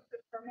ensonga.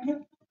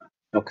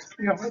 Okay.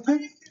 Yeah.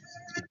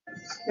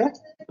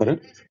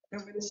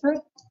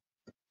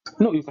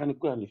 No, you can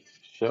go and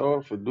show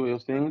off, do your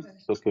things.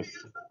 It's okay.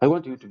 I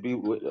want you to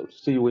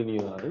see you when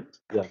you are.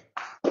 Yeah.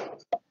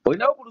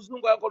 Olinawo ku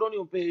luzungu akoloni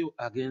ompeeyo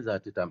agenza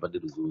ate tampadde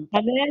luzungu.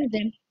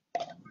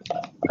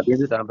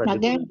 Agenze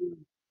tampadde luzungu.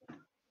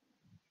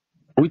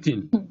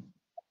 Witin.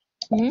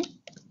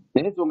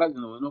 Naye ensonga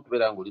zino olina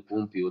okubeera ng'oli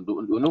kumpi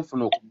olina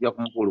okufuna okujja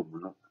ku mukolo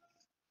guno.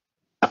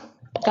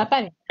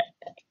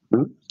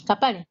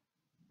 Kapale.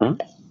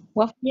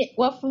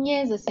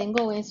 Wafunye nze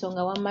senga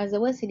ow'ensonga wamaze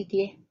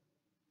weesirikire.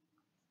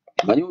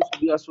 Manyi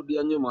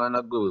osudiyasudya nnyo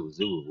mwana gwe we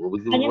buzibu.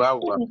 Obuzibu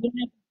bwawe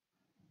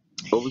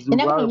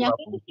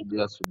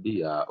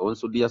bwakusudiyasudya.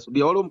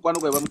 Onsudiyasudya waliwo omukwano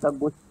gwe bamuta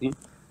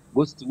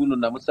Ghost guno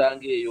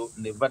namusanga eyo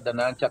neva dda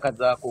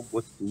nancakazaako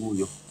Ghost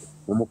wuuyo.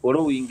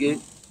 Omukolo winge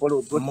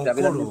polo Ghost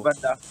abeera neva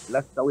dda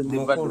lasita we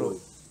neva dda.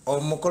 Waliyo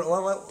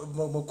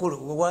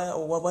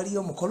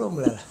omukolo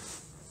omulala?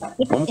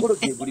 Omukolo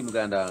gye guli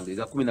muganda wange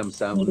ga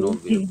 17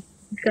 Novemba.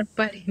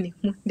 Kapale ni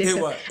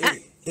mundeka.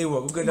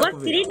 Ewa bugenda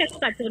kubeera.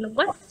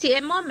 Ghost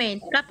a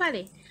moment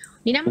Kapale.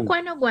 Nina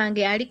mukwano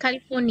gwange ali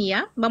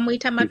California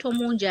bamuyita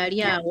Matomungi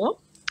ali awo.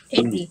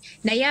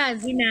 Naye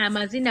azina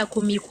amazina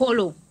ku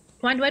mikolo.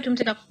 Twandibadde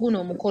tumuteka ku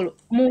guno omukolo.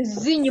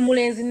 Muzinyi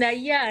mulenzi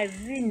naye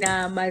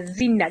azina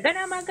amazina.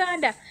 Gana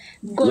amaganda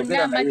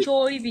gonna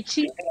amakyoli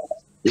biki.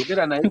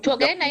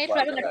 Twogere naye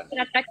tulabe nga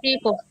tukira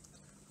katiiko.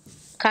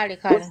 Kale.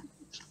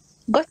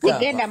 Ghost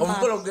genda maaso.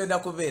 Omukolo gugenda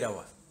kubeera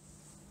wa?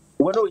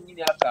 Wano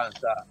wennyini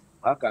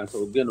akansa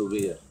ogenda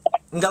obeera.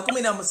 Nga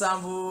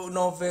 17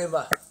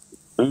 Novemba.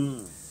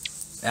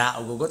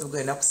 Ubwo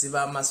tugenda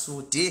kusiba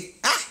amasuuti.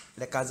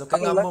 Leka nzoke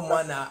ngamba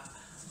omwana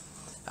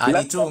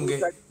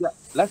alitunge.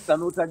 Lasta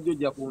n'otajja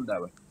ojja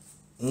kundaba.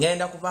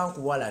 Ngenda kuba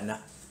nkuwalana.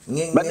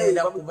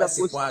 Ngenda kuba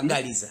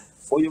sikwagaliza.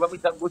 Oyo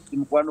bamuyita Ghost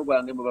mukwano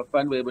gwange mu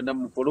bafaani baye bonna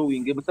mu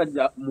following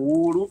musajja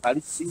muwulu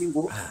ali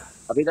single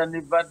abeera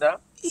Nevada.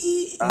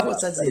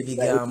 Ng'osaze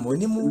ebigambo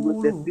ni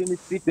muwulu.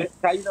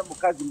 Talina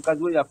mukazi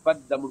we yafa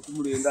dda mu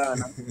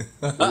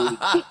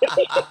 1990.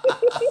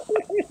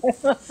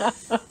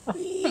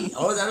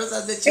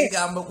 Osaze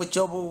ekigambo ku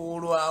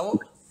ky'obuwulu awo.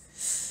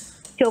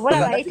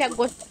 Kyobola bayita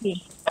Ghost.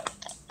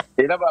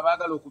 Era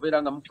babaagala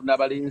okubeera nga mufuna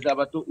abalenzi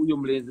abato, uyo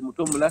mulenzi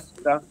muto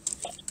mulasta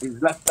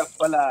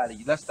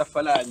Rastafari ya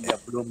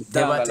from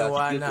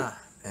Tebatawana.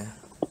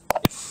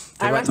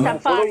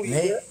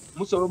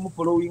 Musobola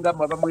omufollowinga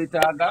mwaba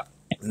mwetaaga.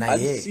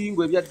 Naye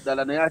singo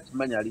ebyaddala naye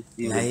akimanya ali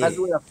singo. Mukazi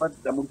we yafa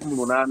dda mu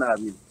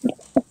 1820.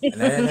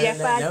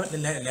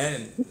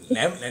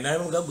 naye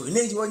mugago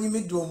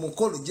nekiwanyumidde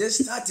omukolo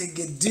just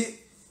ategedde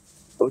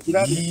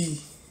Okirabye?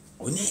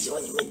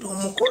 onekiwanyumidde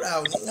omukolo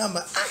awo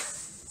nengamba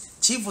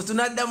chifu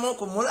tunaddamu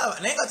okumulaba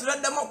naye nga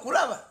tunaddamu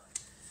okulaba.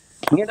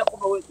 Ngenda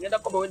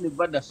kuba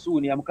Nevada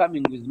soon. I'm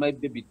coming with my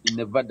baby in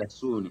Nevada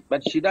soon.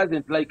 But she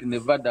doesn't like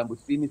Nevada and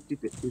Sin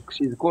City.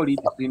 She's calling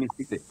it Sin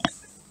City.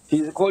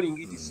 She's calling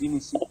it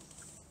Sin City.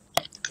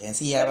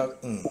 Ensi yaba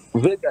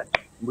Vegas,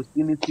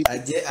 Sin City.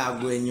 aje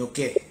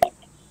agwenyuke.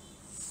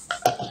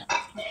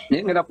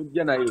 Ngenda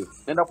kujja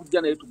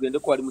naye tugende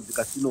ko ali mu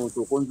zikasino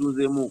nsoko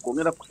nzunzeemuko.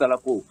 Ngenda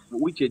kusalako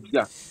wiki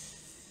ejja.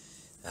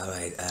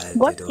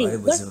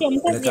 Ghost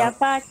omukazi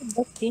yafa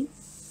Ghost.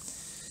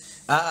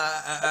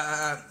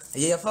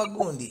 Yafa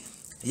gundi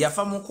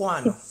yafa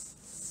mukwano.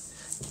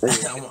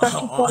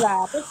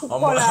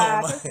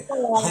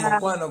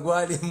 Omukwano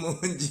gwali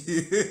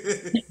mungi.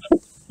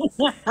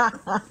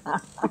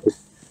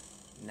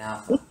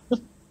 Nafa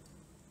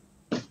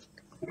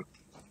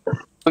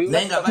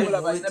nenga bali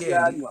mu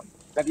weekend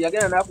kati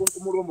yagenda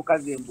n'akunkumula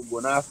omukazi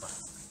embugo n'afa.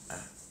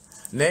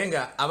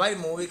 nenga abali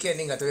mu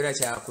weekend nga toyera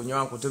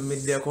kyakunywa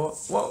nkutumiddeko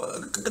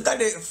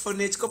kale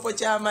funa ekikopo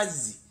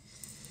ky'amazzi.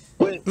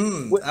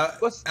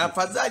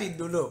 Afadhali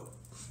dulo.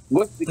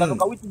 Ghost kano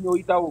kawiti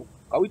nyoyitawo.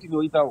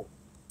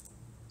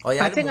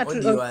 Oyali mu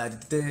audio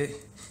ate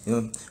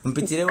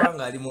mpitire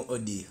wanga ali mu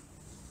audio.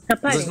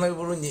 Nzosimayi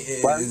bulungi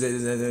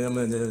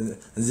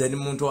nze ni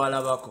muntu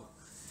alabako.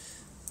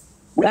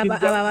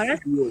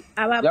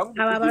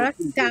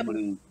 Ababarasita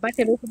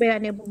batera okubeera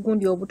ne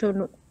bugundi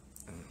obutono.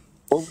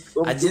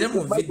 Ajire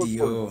mu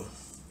video.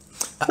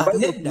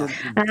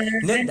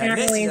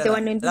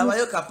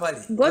 Labayo Kapale.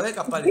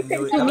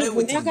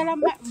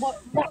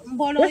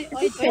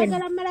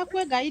 Oyagala mmala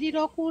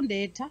kwegayirira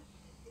okundeeta.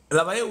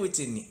 Labayo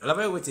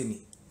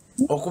witini.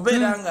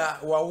 Okubeera nga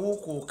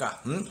wawukuuka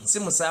si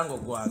musango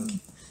gwange.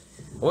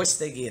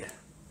 Okitegeera.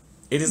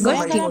 It is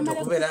not my fault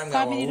okubeera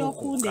nga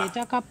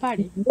okundeeta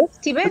Kapale.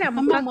 Tibeera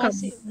mukaka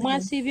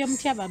mwasiibye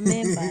mutya ba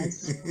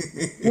members.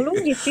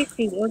 mulungi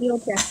sisi oli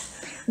otya.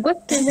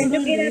 Ghost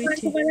njogera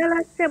abantu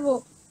balala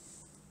ssebo.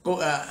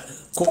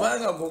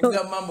 Kubanga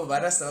kuvuga mambo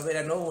barasa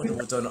babeera n'obuntu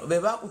butono be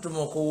bakutuma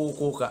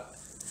okuwukuuka.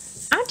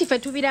 Anti ffe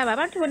tubiraba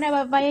abantu bonna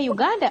bavayo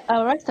Uganda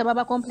abarasta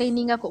baba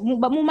complainingako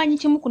mumanyi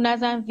kimu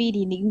kunaaza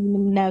nviiri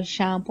na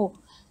shampoo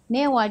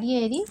naye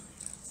wali eri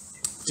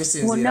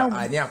kisinzira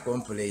ani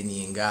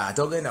acomplaininga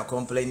ate ogenda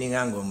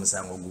complaininga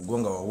ng'omusango gugwo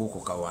nga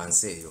wawukuka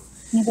wansi eyo.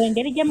 Nze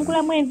engeri gye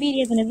mukulamu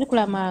enviiri ezo ne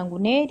zikula mangu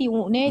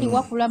n'eri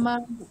wakula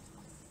mangu.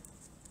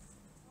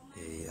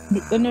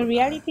 Ono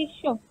reality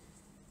show.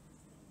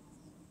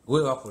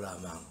 We wakula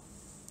mangu.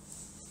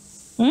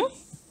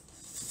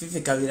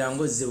 Fifi kabira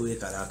ngoze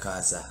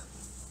weekalakaasa.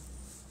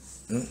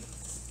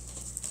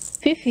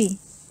 Fifi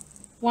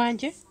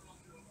wanje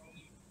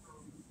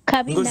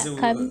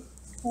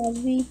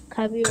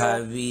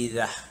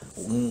kabira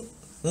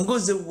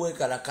ngoze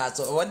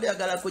weekalakaasa wadde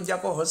agala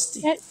kujjako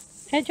hosti.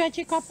 Ekyo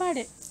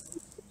kikapale.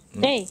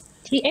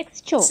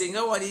 TX cho.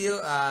 Singa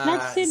waliyo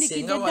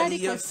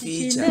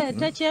feature.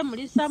 Kireeta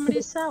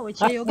kyemulisa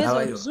wekyeyogeza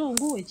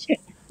oluzungu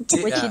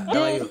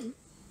wekiddeeri.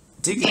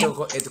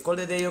 TikTok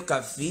etukolereyo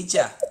ka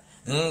feature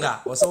nga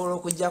osobola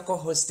okujjako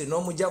host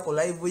n'omujjako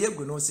live ye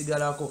gwe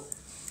n'osigalako.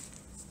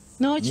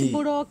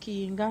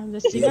 N'okibulookinga nze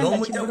siganda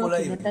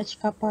kibulookinga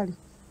takikapale.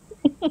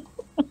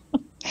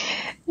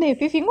 Ne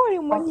Fifi ng'oli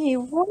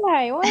munyiivu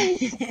wayi.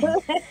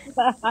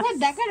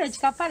 Eddagala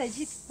ekikapale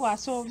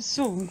kikwasa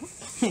obusungu.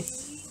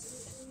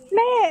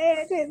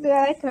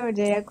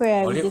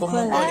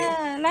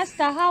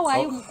 Lasta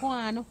hawayi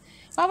mukwano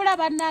wabula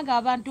bannanga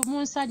abantu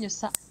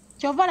munsanyusa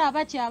kyova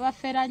laba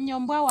kyabafera nnyo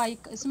mbwawayi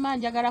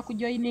simanjagala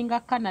kujoyininga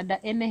Canada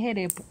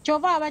help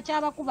kyova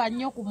abakyabakuba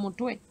nnyo ku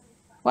mutwe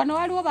wano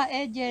waliwo ba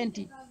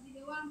agenti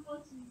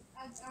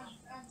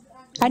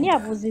ani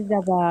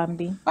abuuziza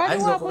bambi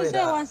waliwo abuuze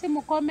wansi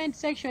mu comment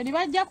section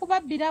bajja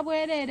kubabbira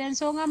bwereere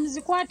ensonga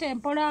muzikwate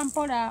mpola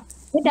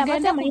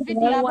mugende ku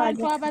video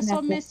abantu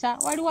abasomesa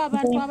waliwo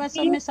abantu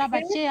abasomesa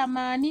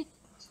abakyeyamaani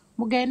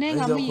mugende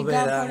nga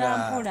muyiga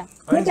mpola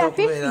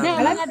naye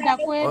wanadda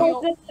ku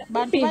ebyo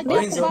bantu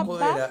bajja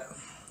kubabba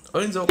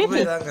oyinza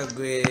okubeera nga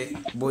gwe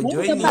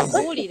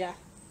bojoyininze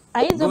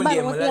ayinza gundi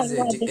obala emulaze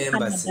wagula nti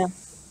embassy.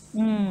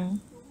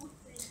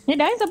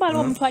 Nedda ayinza obala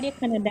omutwali e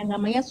Canada nga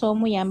amayasa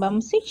omuyamba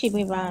musiki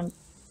bwe bambi.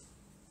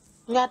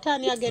 Ng'ate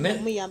ani agenda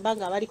omuyamba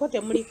nga baliko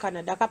temuli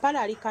Canada. Kapale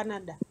ali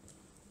Canada.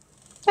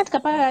 Kati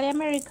Kapale ali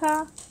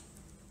America.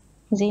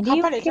 Nze ndi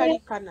Kapale tali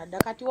Canada.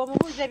 Kati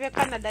womubuuze bye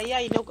Canada ye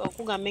alina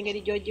okugamba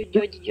engeri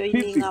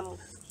gy'ogijoyiningamu.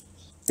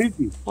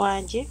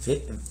 Wanje.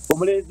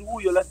 Omulenzi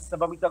wuuyo lasa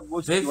bamuyita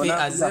Ghost. Fifi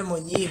azze mu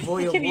nyiivo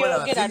oyo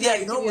bwola Fifi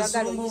alina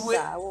obusungu bwe.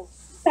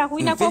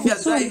 Takulinako Fifi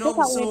azze alina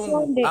obusungu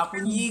obusungu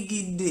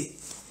akunyiigidde.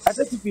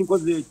 Ate Fifi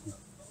nkoze eki?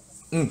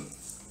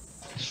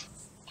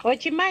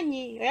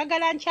 Okimanyi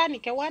oyagala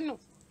nkyanike wano.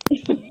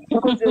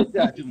 Nkoze eki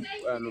ati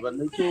ano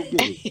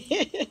bannakyogere.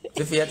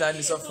 Fifi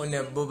yatandise ofuna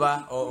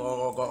ebbuba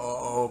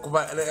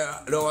okuba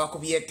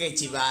lwakubyeko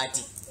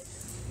ekibaati.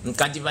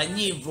 Nkati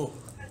banyiivu.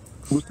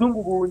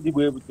 Busungu bungi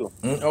bwe buto.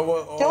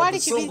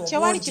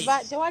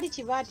 Tewali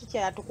kibaati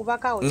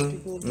kyatukubakawo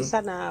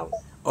kitunyigisa naawe.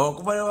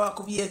 Okuba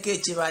lwakubyeko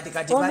ekibaati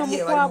kati bali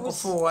bali mu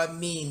kufuuwa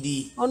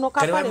mmindi.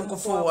 Kati bali mu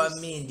kufuuwa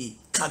mmindi.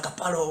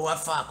 Kapale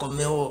owafa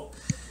akomewo.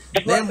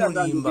 Naye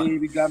mulimba.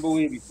 Ebigambo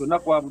weebito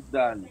nakwa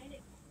buddaani.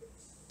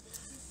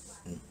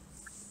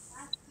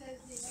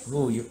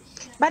 Wuuyo.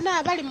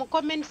 Bana bali mu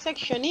comment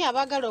section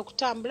abagala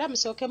okutambula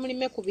musooke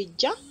mulime ku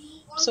bijja.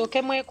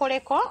 Musooke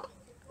mwekoleko.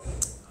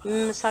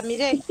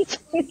 Samire.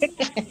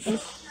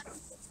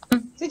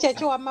 Si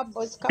kyekyo wamma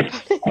boss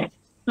Kapale.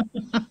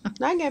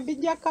 Nange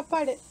mbijja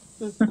Kapale.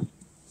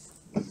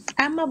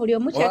 Ama buli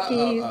omu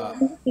kyakiriza.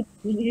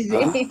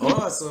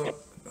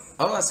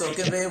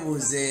 Abasooke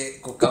beebuuze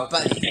ku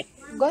Kapale.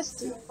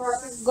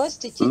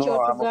 Ghost kiki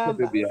otugamba?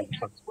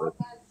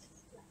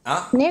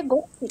 Ne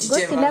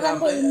Ghost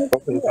ndabanga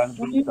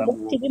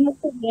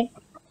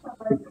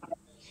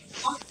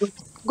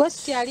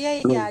Ghost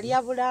ali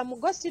abulamu.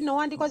 Ghost no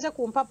wandikoze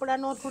ku mpapula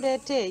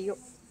n'otuleeta eyo.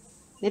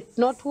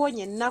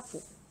 N'otuwonya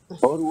ennaku.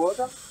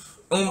 Oluwota?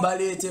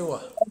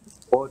 Mbaleetewa.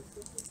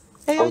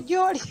 Eyo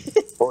gy'oli.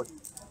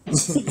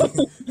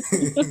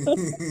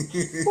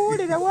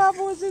 Kuwulire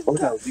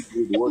wabuuzizza.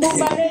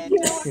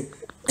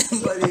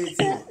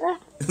 Mbaleetewa.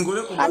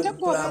 Ngule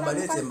kugula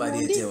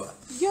mbaleetewa.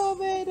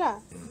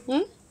 Gy'obeera.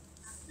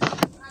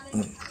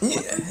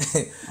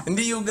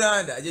 Ndi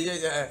Uganda.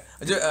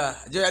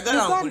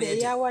 Joyagala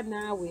nkuleete. Yawa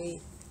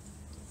naawe.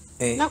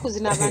 Naku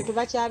zino abantu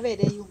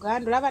bakyabeera e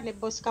Uganda. Olaba ne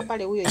boss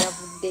Kapale wuyo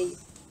yavuddeyo.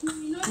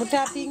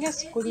 Mutapinge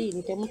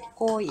screen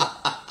temutukooye.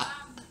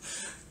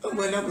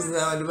 Naku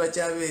zino abantu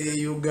bakyabeera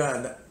e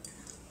Uganda.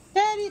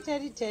 Teri.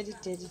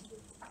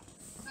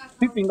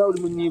 Fifi nga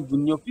oli munyiivu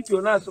nnyo. Fifi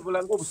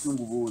onaasobola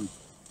ng'obusungu bungi.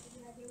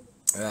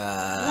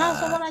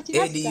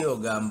 Edi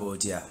ogamba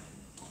otya?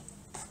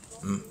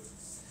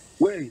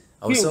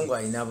 Obusungu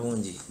alina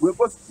bungi. Gwe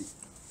posti.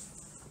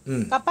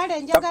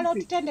 Kapale njagala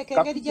otutendeka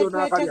engeri gye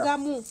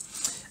twetegamu.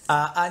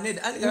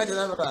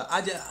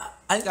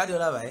 Kati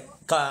olaba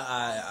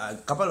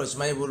Kapale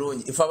okimanyi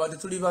bulungi. Ife abantu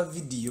tuli ba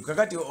vidiyo.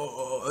 Kakati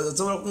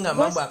osobola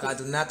okungamba mbu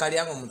akantu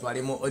n'akalyanga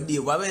omutwalemu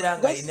odiyo bwabeera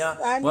nga alina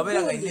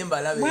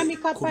embalabe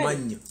ku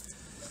mannyo.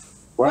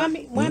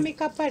 Mwami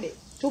Kapale.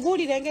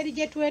 Tubuulire engeri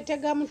gye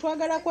twetegamu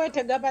twagala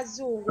kwetega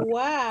bazungu.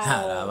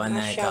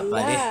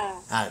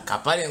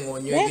 Kapale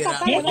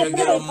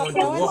ng'onywegera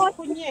omuntu wo.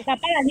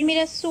 Kapale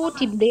anyumira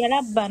essuuti bwe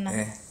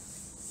yalabbana.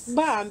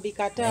 Bambi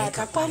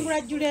kataata.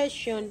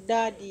 Congratulations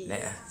daddy.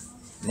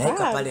 Naye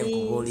Kapale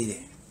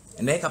nkubuulire.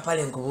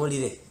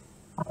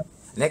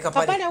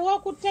 Kapale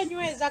w'okutte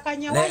nyweza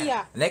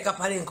kanyawaya. Naye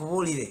Kapale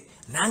nkubuulire.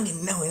 Nange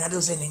nnawe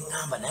nadoze ne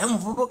ŋŋamba naye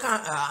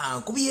omuvubuka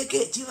ankubyeko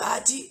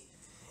ekibaati.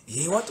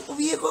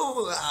 Watukubyeko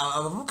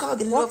abavubuka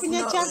bagenda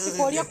bafuna chance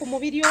kolya ku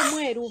mubiri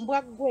omweru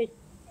mbwa gwe.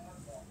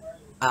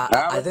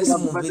 Ate si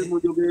mubiri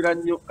mujogerera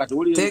nnyo kati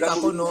oli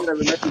teekako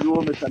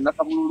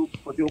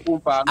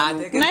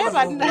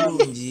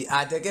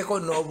ateekeko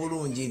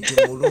n'obulungi nti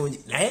mulungi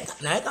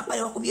naye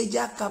Kapale wakubye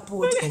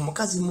jakapooti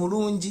omukazi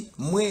mulungi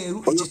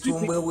mweru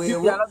ekitumbwe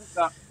weewo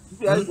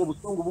aliko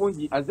obusungu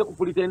bungi azze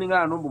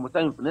kupulitaininga ano mbu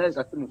musanyufu naye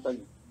kasi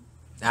musanyufu.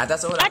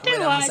 Atasobola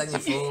kubeera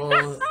musanyufu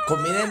ku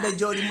mirembe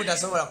gy'olimu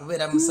tasobola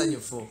kubeera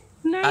musanyufu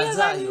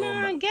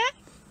azayomba.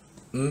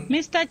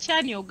 Mr.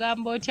 Chani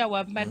ogamba otya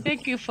wamba.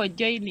 Thank you for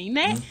joining.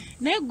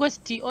 Naye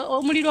Ghost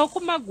omuliro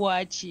okuma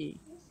gwaki?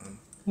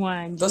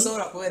 Wanje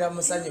tosobola kubeera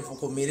musanyufu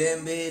ku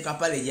mirembe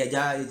Kapale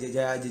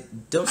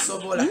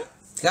tosobola.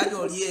 Kati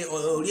oliye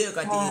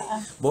kati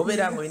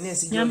bw'obeera ng'olina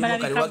ensi gy'olimu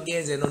kati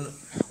wagenze nono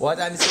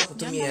watandise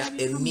okutumya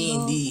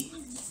emmindi.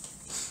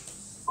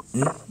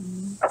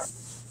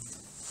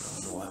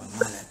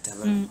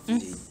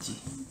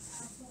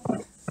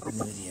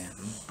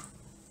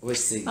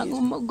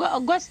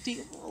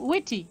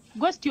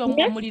 Ghost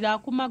omuliro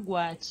akuma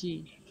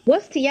gwaki?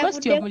 Ghost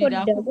yavuddeko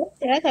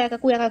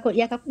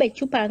yakakuba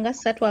ecupa nga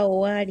 3 awo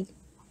waali.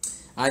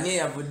 Ani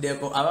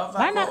yavuddeko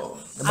abavaako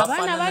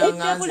abaana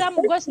balidde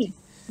bulamu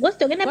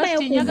Ghost ogenda bayo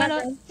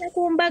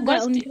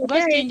kumbaga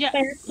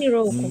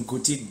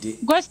nkutidde.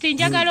 Ghost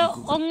njagala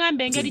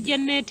oŋŋambe engeri gye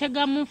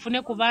neetegamu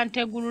nfune ku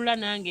bantegulula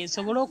nange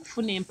nsobole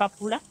okufuna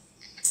empapula.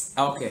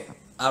 Okay.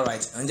 All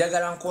right.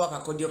 Njagala nkuwa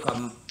akakodyo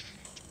kamu.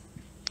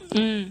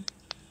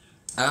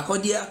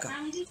 Akakodyo aka.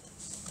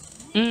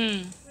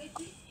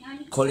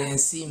 Kola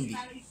ensimbi.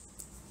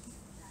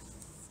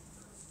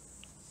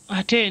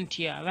 Ate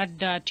ntya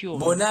abadde atyo.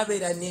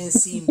 Bw'onaabeera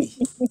n'ensimbi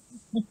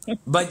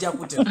bajja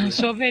kutegula.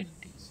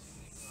 Ansobedde.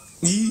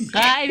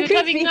 Ebyo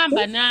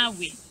tobiŋŋamba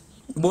naawe.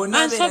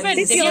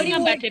 Ansobedde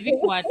by'oŋŋamba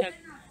tebikwata.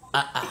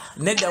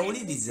 Nedda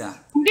wuliriza.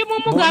 Ndi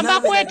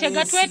mumugamba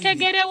kwetega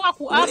twetegerewa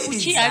ku apu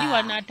ki ali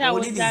wano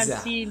ataweza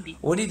nsimbi.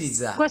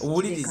 Wuliriza.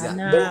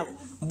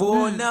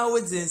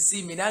 Bw'onaaweza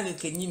ensimbi nange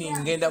kennyini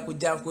ngenda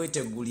kujja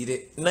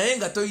nkwetegulire naye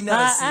nga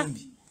tolina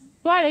nsimbi.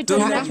 Twale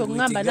tolina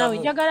ky'oŋŋamba naawe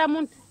njagala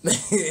muntu.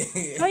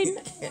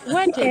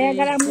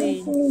 Ayagala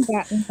muntu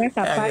nga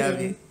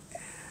Kapale.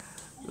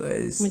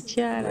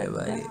 Mukyala.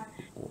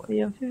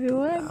 Yo Fifi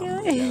wange.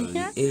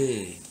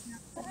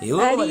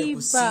 Bali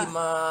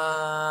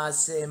kusiima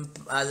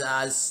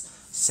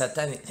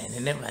satani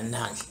nene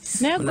bannange.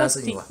 Naye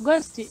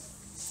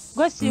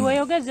Ghost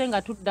weeyogeze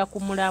nga tudda ku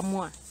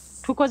mulamwa.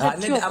 Tukoze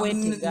ki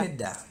okwetega?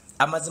 Nedda.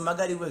 Amazima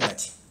gali bwe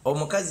gati.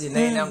 Omukazi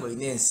naye nange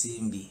olina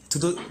ensimbi.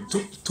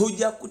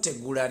 Tujja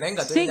kutegula naye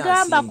nga tolina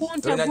nsimbi. Sigamba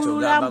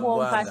kuntegulula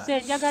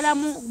ng'ompase. Njagala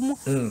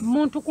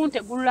muntu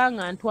kuntegulula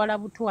nga ntwala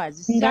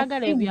butwazi.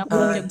 Sigagala ebyo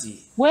yakuntegula.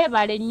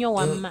 Weebale nnyo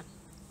wamma.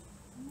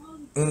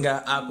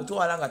 Nga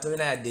akutwala nga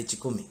tolina yadde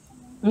 10.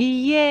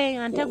 Iye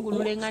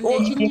antegulule nga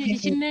n'ekinyinyi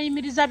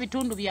kinneeyimiriza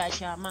bitundu bya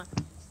kyama.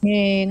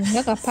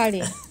 Nga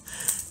Kapale.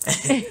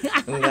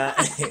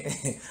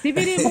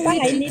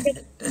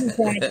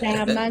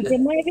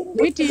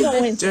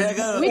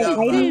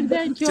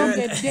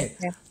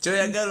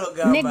 Kyoyagala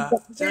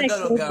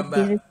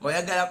ogamba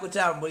oyagala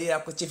kutambulira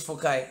ku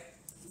kifukaye.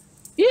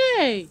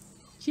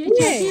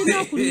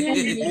 Kirina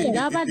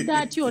okunneeyimiriza abadde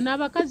atyo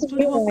n'abakazi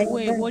tuliwo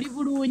kuweebwa oli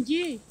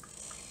bulungi.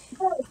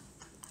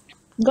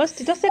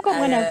 Ghost toseko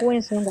mwana kuwa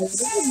ensonga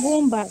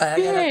zigumba.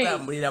 Ayagala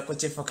kutambulira ku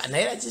kifuka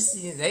naye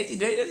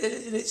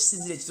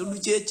kisinzire ekitundu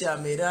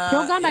ky'ekyamera.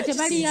 Togamba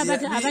tebali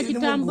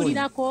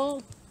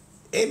abakitambulirako.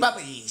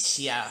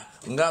 Babisya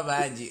nga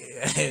bangi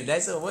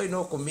naye oba olina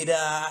okumira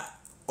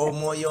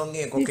omwoyo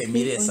ng'enkoko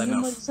emira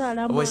esanafu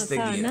oba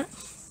okitegeera.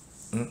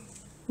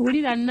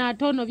 Wulira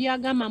Natono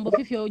byagamba mbu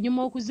Fifi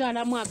onyuma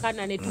okuzaalamu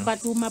akaana ne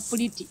tukatuuma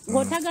puliti.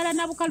 Ng'otagala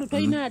na bukalu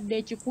tolina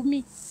yadde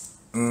 10.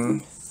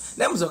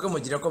 Naye musooke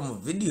mugireko mu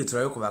vidiyo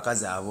tulabe ku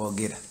bakazi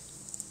aboogera.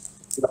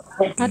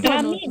 Ate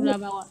ono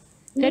tulabawa.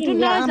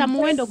 Tetunaaza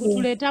muwendo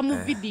kutuleeta mu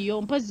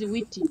vidiyo mpozi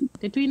witi.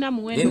 Tetulina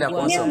muwendo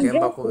gwa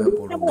mbakube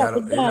ku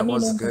lugalo.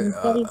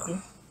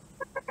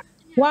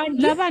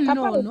 Laba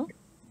nnono.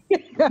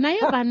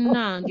 Naye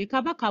bannange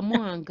Kabaka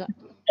mwanga.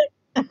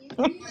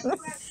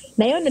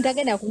 Naye ono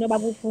tagenda kunoba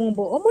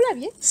bufumbo.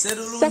 Omulabye?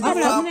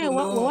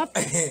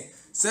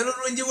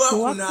 Serulungi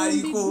wafuna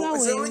aliko.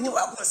 Serulungi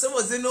wafuna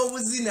seboze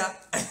n'obuzina.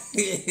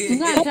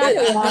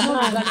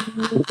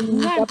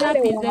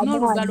 Ngatapize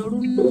n'olugalo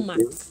lunnuma.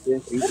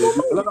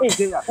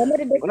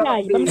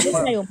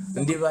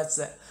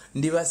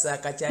 Ndibasa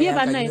akachayi ye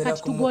banaye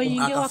kati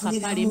tugoyingewo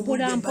Kapale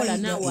mpola mpola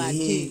naawe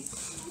ate.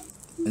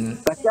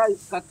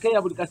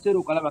 Kakeya buli kaseera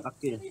okalaba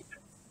kakeya.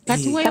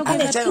 Kati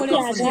weyogeza tole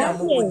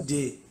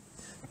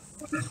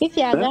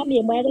Fifi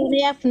agambye mwali ne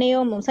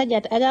yafuneyo omusajja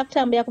agala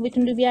kutambulira ku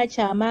bitundu bya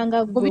kyama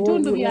nga ku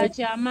bitundu bya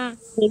kyama.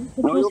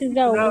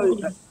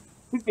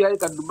 Fifi yali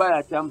ka Dubai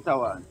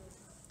akyamutawaana.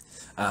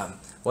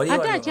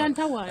 Ate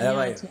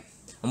akyamutawaana.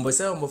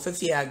 Mbosaba mbo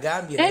Fifi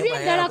agambye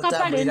eby'eddala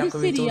Kapale ndi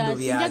serious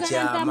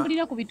njagala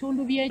ntambulira ku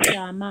bitundu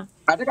by'ekyama.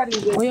 Ate kati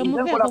nze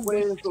nkola ku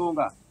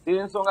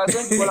ensonga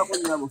ze nkolako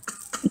nnyabo.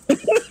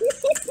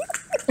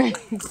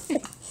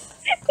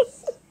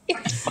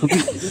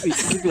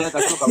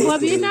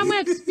 Wabinamu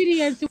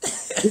experience.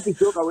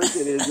 Soka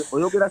wetereze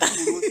oyogera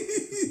simu.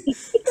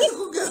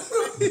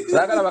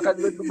 Lagala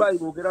bakazi be Dubai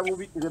boogera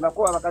bubi nze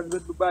nako abakazi be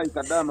Dubai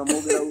kadama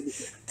moogera bubi.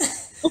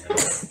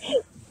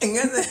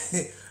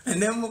 Ngaze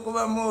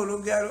nemukuba mu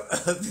olugalo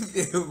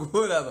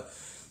kulaba.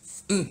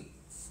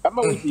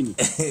 Kama witini.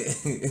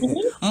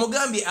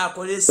 Mugambi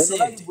akole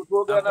sente.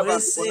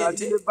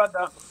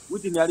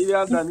 Witini ali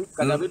byagani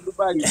kana be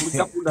Dubai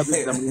kutakunda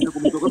beza mu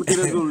kumutoko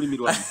kutereza olulimi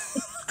lwa.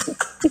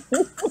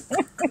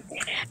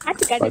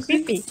 Ati kati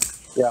Fifi.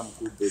 Ya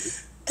mkubebe.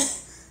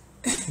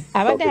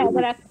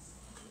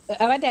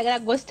 Abadde agala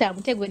Ghost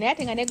amutegwe naye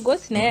ate nga ne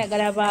Ghost naye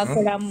agala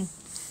baakolamu.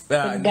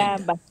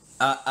 Gamba.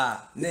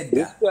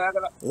 Nedda.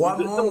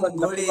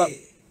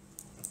 Wamugole.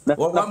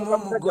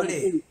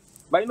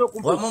 Balina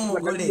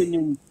okumpa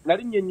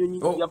nali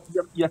nnyonyi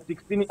ya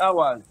 16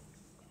 hours.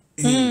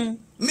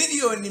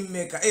 Milioni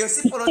mmeka eyo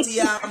si poloti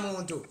ya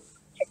muntu.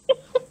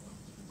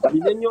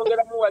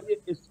 Nyongeramu wali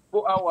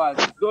 4 hours.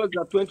 Those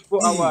are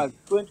 24 hours.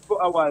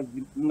 24 hours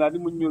ngani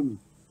mu nnyonyi.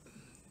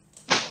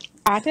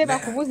 Ate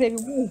bakubuza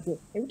ebibuuzo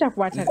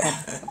ebitakwata kati.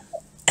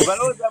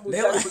 balowooza mu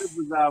kyali mu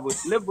levu zaabwe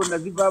levu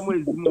nazivaamu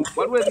ezimu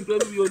waliwo ebintu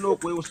ebi byonna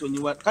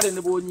okwesonyiwa kale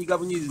ne bw'onyiga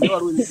bunyizi naye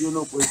waliwo ebintu byonna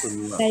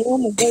okwesonyiwa naye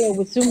omugole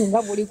obusungu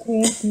nga buli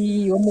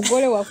kumpi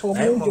omugole waffe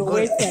omulungi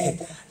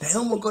ow'ekyanga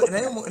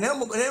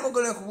naye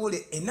omugole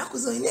kubule ennaku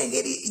zolina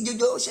engeri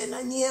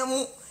gyoshenanyemu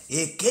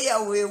ekeya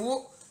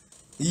weewo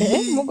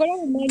umugole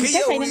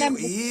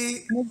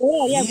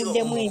yali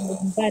aguddemu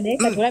emumba naye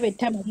katulaba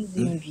ettama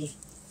lizimbye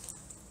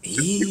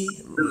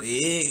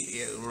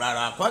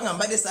lwakubanga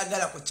mbadde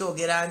saagala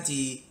kukyogera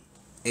nti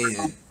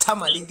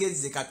ttama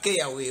ligezze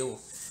kakeya weewo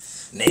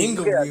naye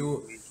nga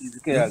weewo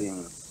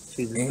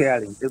She's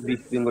caring every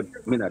single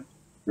minute.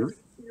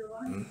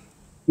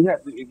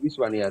 This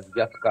one has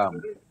just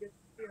come.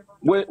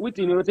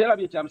 Witini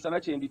oterabye kyamusana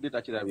kyendidde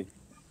takirabye.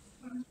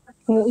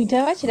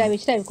 Ntaba kirabye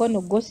kirabika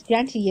ono ghost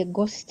anti ye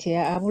ghost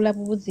abula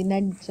bubuzi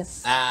najja.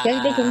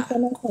 Yalidde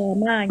kyamusana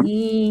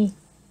kyamaanyi.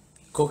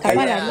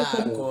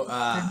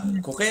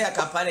 Kokeya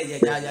Kapale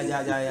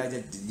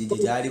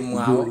gyali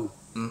mwawo.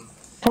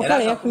 Era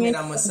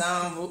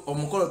 17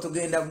 omukolo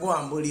tugenda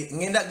gwambuli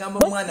ngenda gamba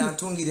omwana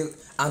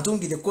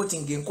antungire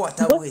coaching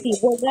enkwata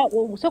bweti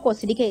usoko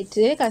osirike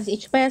tereka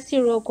echupa ya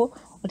Siroko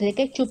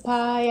otereke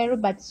echupa ya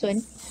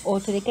Robertson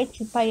otereke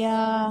echupa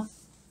ya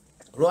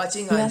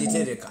lwaki nga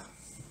nzitereka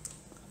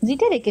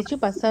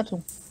echupa 3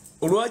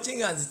 lwaki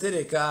nga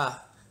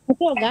nzitereka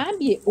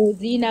ogambye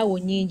ozinawo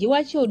nyingi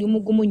waki oli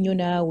mugumu nnyo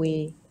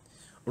naawe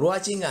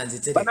lwaki nga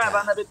nzitereka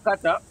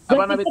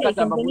abaana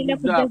b'ekkata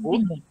mbabuulizaako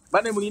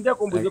bane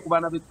mulindeko mbuze ku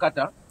baana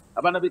b'ekkata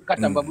abaana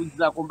b'ekkata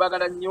mbabuulizaako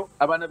mbagala nnyo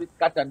abaana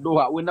b'ekkata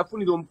Doha we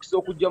nafunira omukisa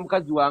okujja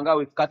mukazi wange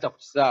awo ekkata ku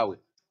kisaawe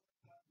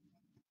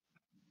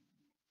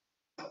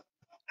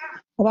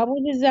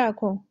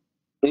obabuulizaako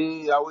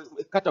awo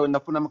ekkata we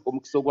nafuna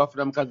omukisa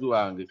ogwafuna mukazi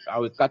wange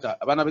awo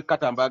ekkata abaana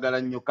b'ekkata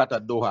mbagala nnyo kkata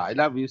Doha I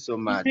love you so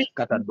much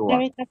kkata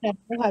Doha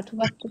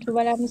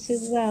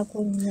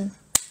tubalamusizzaako nnyo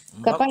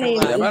Kapale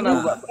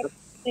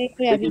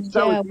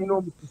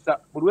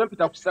buli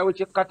wempita ku kisaawe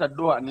ky'ekkata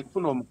Doha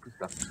nefuna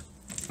omukisa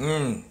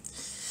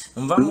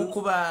nva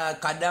mukuba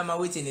Kadama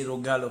Witini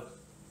Lugalo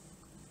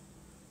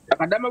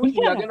Kadama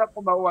Witini agenda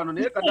kukomawo wano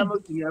naye Kadama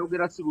Witini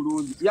yayogera si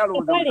bulungi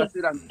yalowooza mu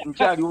kaseera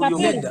nkyali oli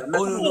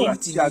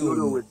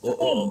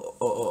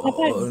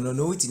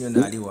ono Witini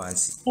ono ali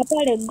wansi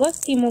Kapale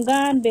Ghosti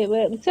mugambe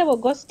sebo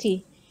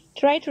Ghosti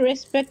try to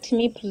respect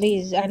me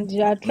please and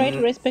try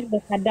to respect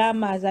the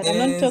Kadamas. I'm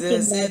not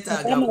talking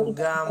about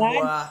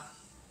Kadama.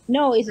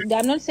 No,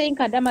 I'm not saying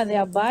Kadama they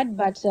are bad,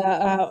 but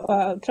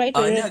try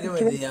to respect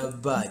they are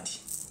bad.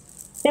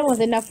 There was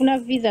nafuna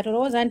visa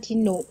wasn't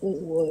no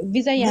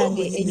visa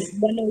yange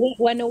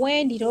wano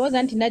wendi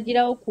wasn't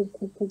najirawo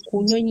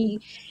ku nyonyi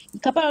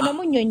Kapala na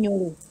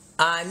munyonyolo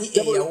ani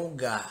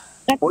eyawuga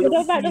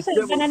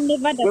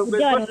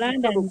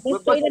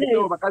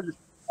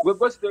gwe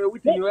Ghost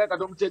Witini we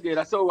kati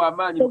omutegeera so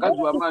w'amaanyi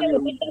mukazi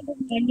w'amaanyi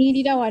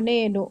nirira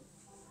waneeno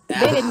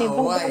bere ne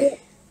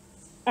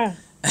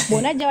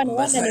bonajja wano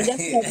wanda ne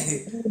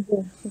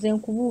nze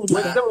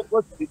nkubuulira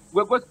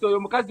gwe Ghost oyo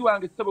mukazi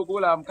wange sebo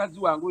gola mukazi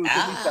wange oyo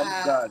temuyita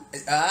mugaali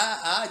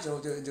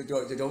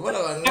jobola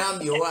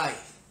wangambye owaayi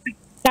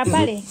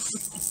Kapale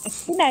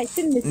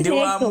ndi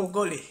wa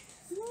mugole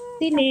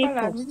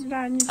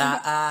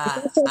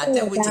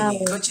ate Witini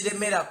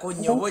tokiremerako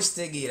nnyo oba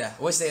okitegeera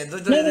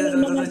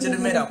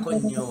tokiremerako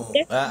nnyo